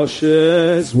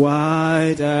washes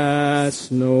white as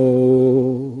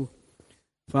snow.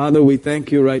 Father, we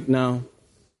thank you right now.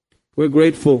 We're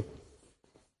grateful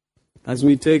as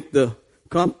we take the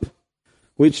cup,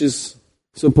 which is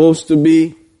supposed to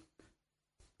be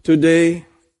today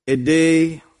a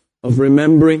day of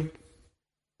remembering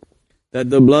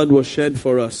that the blood was shed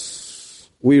for us.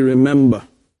 We remember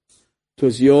it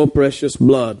was your precious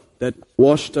blood that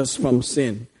washed us from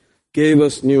sin, gave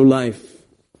us new life,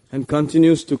 and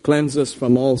continues to cleanse us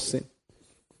from all sin.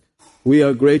 We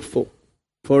are grateful,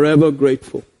 forever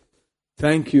grateful.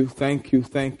 Thank you, thank you,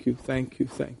 thank you, thank you,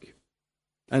 thank you.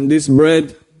 And this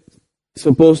bread is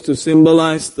supposed to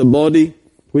symbolize the body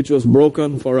which was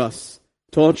broken for us,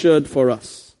 tortured for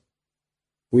us.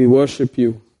 We worship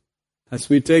you. As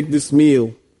we take this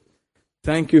meal,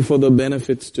 Thank you for the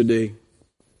benefits today.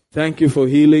 Thank you for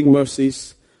healing,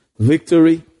 mercies,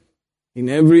 victory in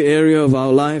every area of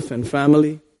our life and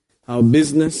family, our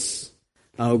business,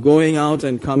 our going out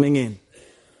and coming in.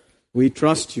 We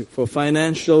trust you for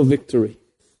financial victory.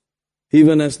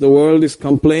 Even as the world is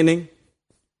complaining,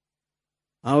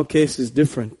 our case is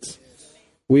different.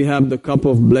 We have the cup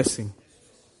of blessing.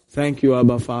 Thank you,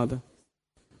 Abba Father.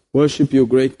 Worship you,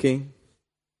 great King.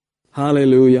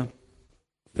 Hallelujah.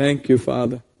 Thank you,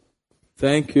 Father.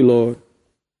 Thank you, Lord.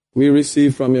 We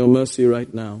receive from your mercy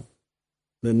right now.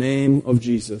 The name of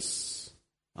Jesus.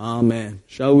 Amen.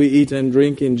 Shall we eat and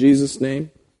drink in Jesus'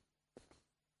 name?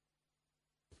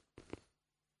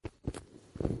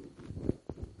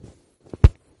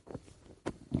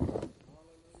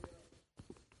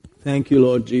 Thank you,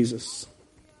 Lord Jesus.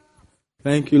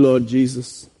 Thank you, Lord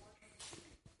Jesus.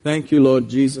 Thank you, Lord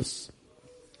Jesus.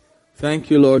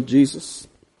 Thank you, Lord Jesus.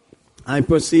 I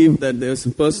perceive that there's a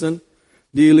person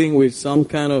dealing with some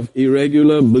kind of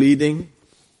irregular bleeding,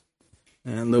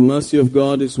 and the mercy of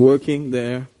God is working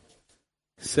there,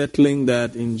 settling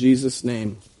that in Jesus'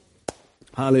 name.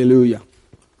 Hallelujah.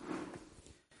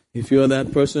 If you are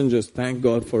that person, just thank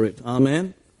God for it.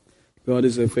 Amen. God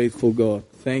is a faithful God.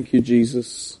 Thank you,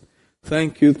 Jesus.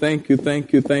 Thank you, thank you,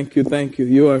 thank you, thank you, thank you.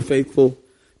 You are faithful.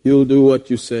 You'll do what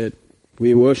you said.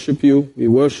 We worship you, we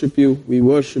worship you, we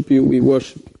worship you, we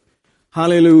worship you.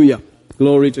 Hallelujah.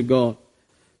 Glory to God.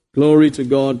 Glory to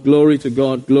God, glory to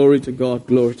God, glory to God,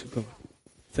 glory to God.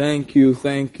 Thank you,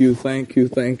 thank you, thank you,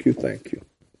 thank you, thank you.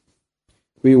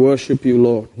 We worship you,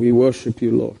 Lord. We worship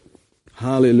you, Lord.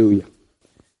 Hallelujah.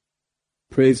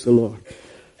 Praise the Lord.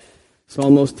 It's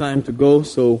almost time to go,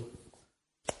 so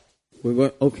we're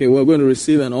going to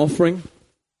receive an offering.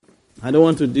 I don't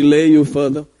want to delay you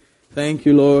further. Thank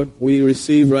you, Lord. We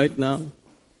receive right now.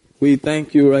 We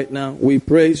thank you right now. We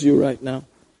praise you right now.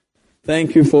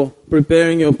 Thank you for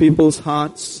preparing your people's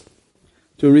hearts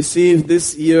to receive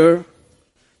this year.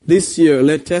 This year,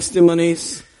 let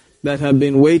testimonies that have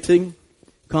been waiting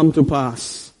come to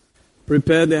pass.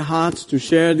 Prepare their hearts to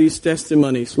share these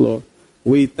testimonies, Lord.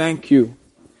 We thank you.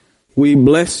 We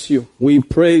bless you. We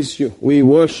praise you. We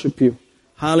worship you.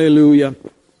 Hallelujah.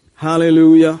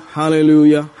 Hallelujah.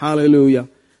 Hallelujah. Hallelujah.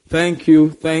 Thank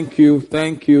you. Thank you.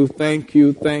 Thank you. Thank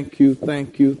you. Thank you.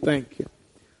 Thank you. Thank you.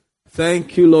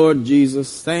 Thank you, Lord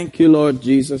Jesus. Thank you, Lord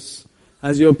Jesus.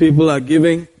 As your people are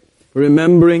giving,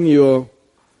 remembering your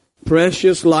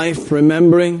precious life,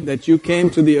 remembering that you came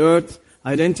to the earth,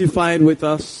 identified with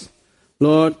us.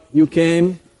 Lord, you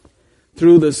came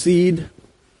through the seed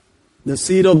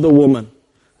of the woman.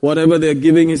 Whatever they're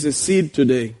giving is a seed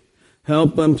today.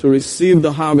 Help them to receive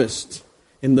the harvest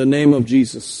in the name of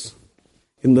Jesus.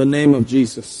 In the name of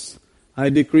Jesus. I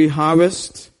decree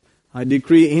harvest. I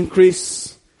decree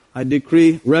increase. I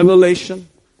decree revelation.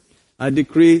 I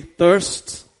decree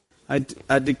thirst.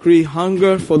 I decree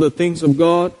hunger for the things of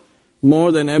God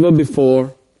more than ever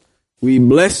before. We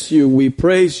bless you. We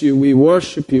praise you. We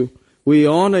worship you. We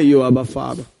honor you, Abba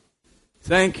Father.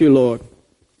 Thank you, Lord.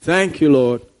 Thank you,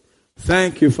 Lord.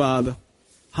 Thank you, Father.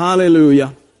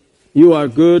 Hallelujah. You are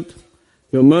good.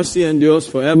 Your mercy endures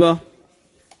forever.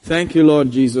 Thank you,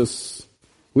 Lord Jesus.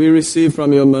 We receive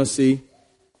from your mercy.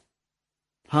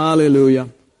 Hallelujah.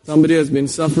 Somebody has been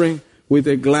suffering with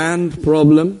a gland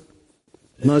problem.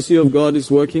 Mercy of God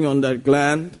is working on that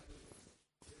gland.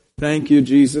 Thank you,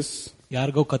 Jesus.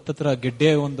 ಯಾರಿಗೋ ಕತ್ತತ್ರ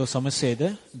ಗೆಡ್ಡೆಯ ಒಂದು ಸಮಸ್ಯೆ ಇದೆ,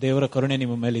 ದೇವರ ಕರುಣೆ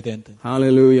ನಿಮ್ಮ ಮೇಲಿದೆ ಅಂತ.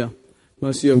 Hallelujah.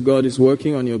 Mercy of God is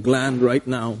working on your gland right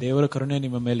now. ದೇವರ ಕರುಣೆ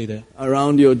ನಿಮ್ಮ ಮೇಲಿದೆ.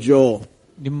 Around your jaw.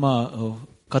 ನಿಮ್ಮ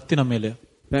ಕತ್ತಿನ ಮೇಲೆ.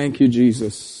 Thank you,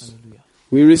 Jesus. Hallelujah.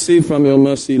 We receive from your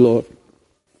mercy, Lord.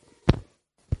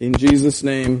 In Jesus'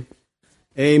 name,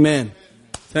 amen.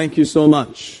 Thank you so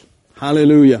much.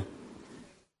 Hallelujah.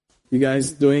 You guys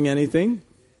doing anything?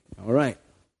 All right.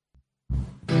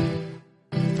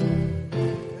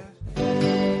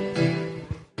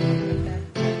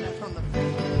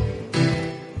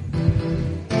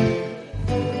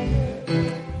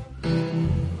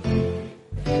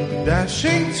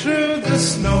 Dashing through the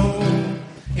snow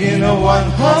in a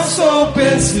one-horse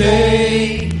open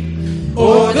sleigh,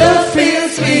 o'er the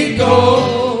fields we go,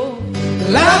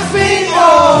 laughing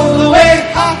all the way.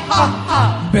 Ha ha ha!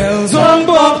 Bells on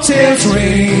bobtails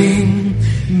ring,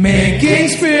 making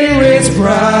spirits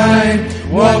bright.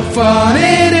 What fun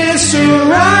it is to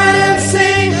ride and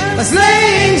sing a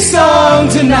sleighing song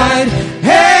tonight!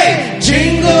 Hey,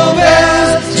 jingle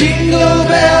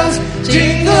bells,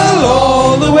 jingle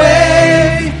all the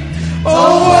way.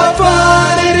 Oh, what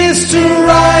fun it is to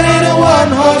ride in a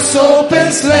one-horse open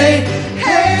sleigh.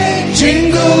 Hey,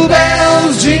 jingle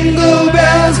bells, jingle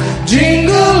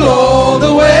all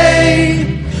the way.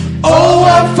 Oh,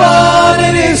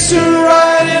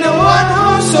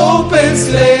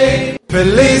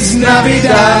 Feliz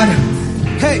Navidad.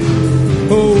 Hey.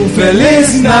 Oh,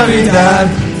 Feliz Navidad.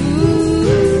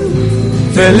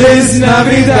 Feliz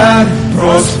Navidad.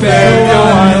 Prospero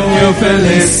año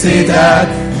felicidad.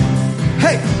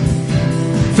 Hey.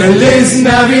 Feliz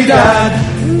Navidad.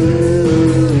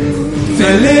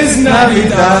 Feliz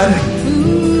Navidad.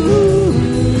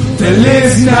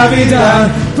 Feliz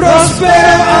Navidad.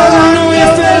 Prospero año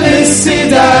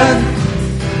felicidad.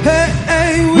 Hey,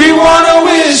 hey, we wanna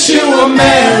wish you a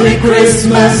Merry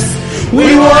Christmas.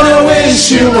 We wanna wish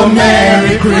you a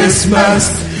Merry Christmas.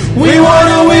 We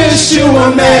wanna wish you a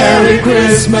Merry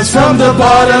Christmas from the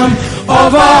bottom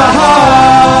of our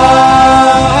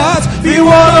hearts. We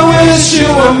wanna wish you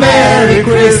a Merry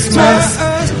Christmas.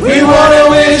 We wanna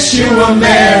wish you a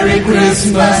Merry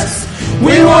Christmas.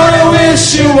 We wanna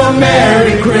wish you a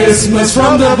Merry Christmas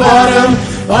from the bottom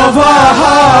of our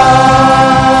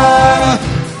heart.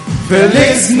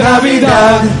 Feliz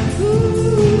Navidad.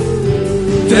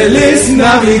 Feliz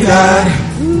Navidad.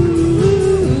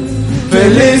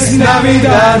 Feliz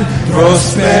Navidad.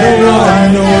 Prospero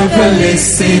año y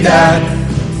felicidad.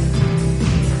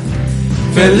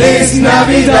 Feliz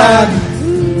Navidad.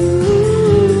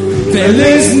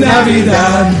 Feliz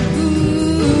Navidad.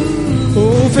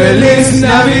 Oh, Feliz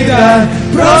Navidad.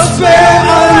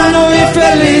 Prospero año y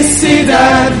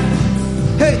felicidad.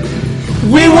 Hey.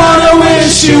 We wanna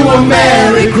wish you a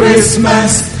Merry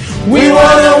Christmas. We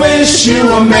wanna wish you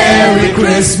a Merry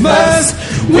Christmas.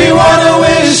 We wanna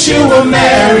wish you a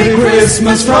Merry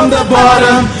Christmas from the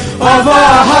bottom of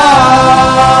our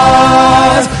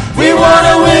hearts. We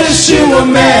wanna wish you a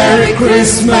Merry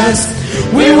Christmas.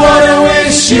 We wanna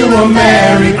wish you a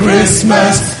Merry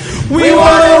Christmas. We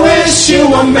wanna wish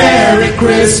you a Merry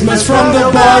Christmas from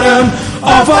the bottom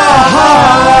of our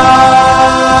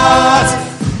hearts.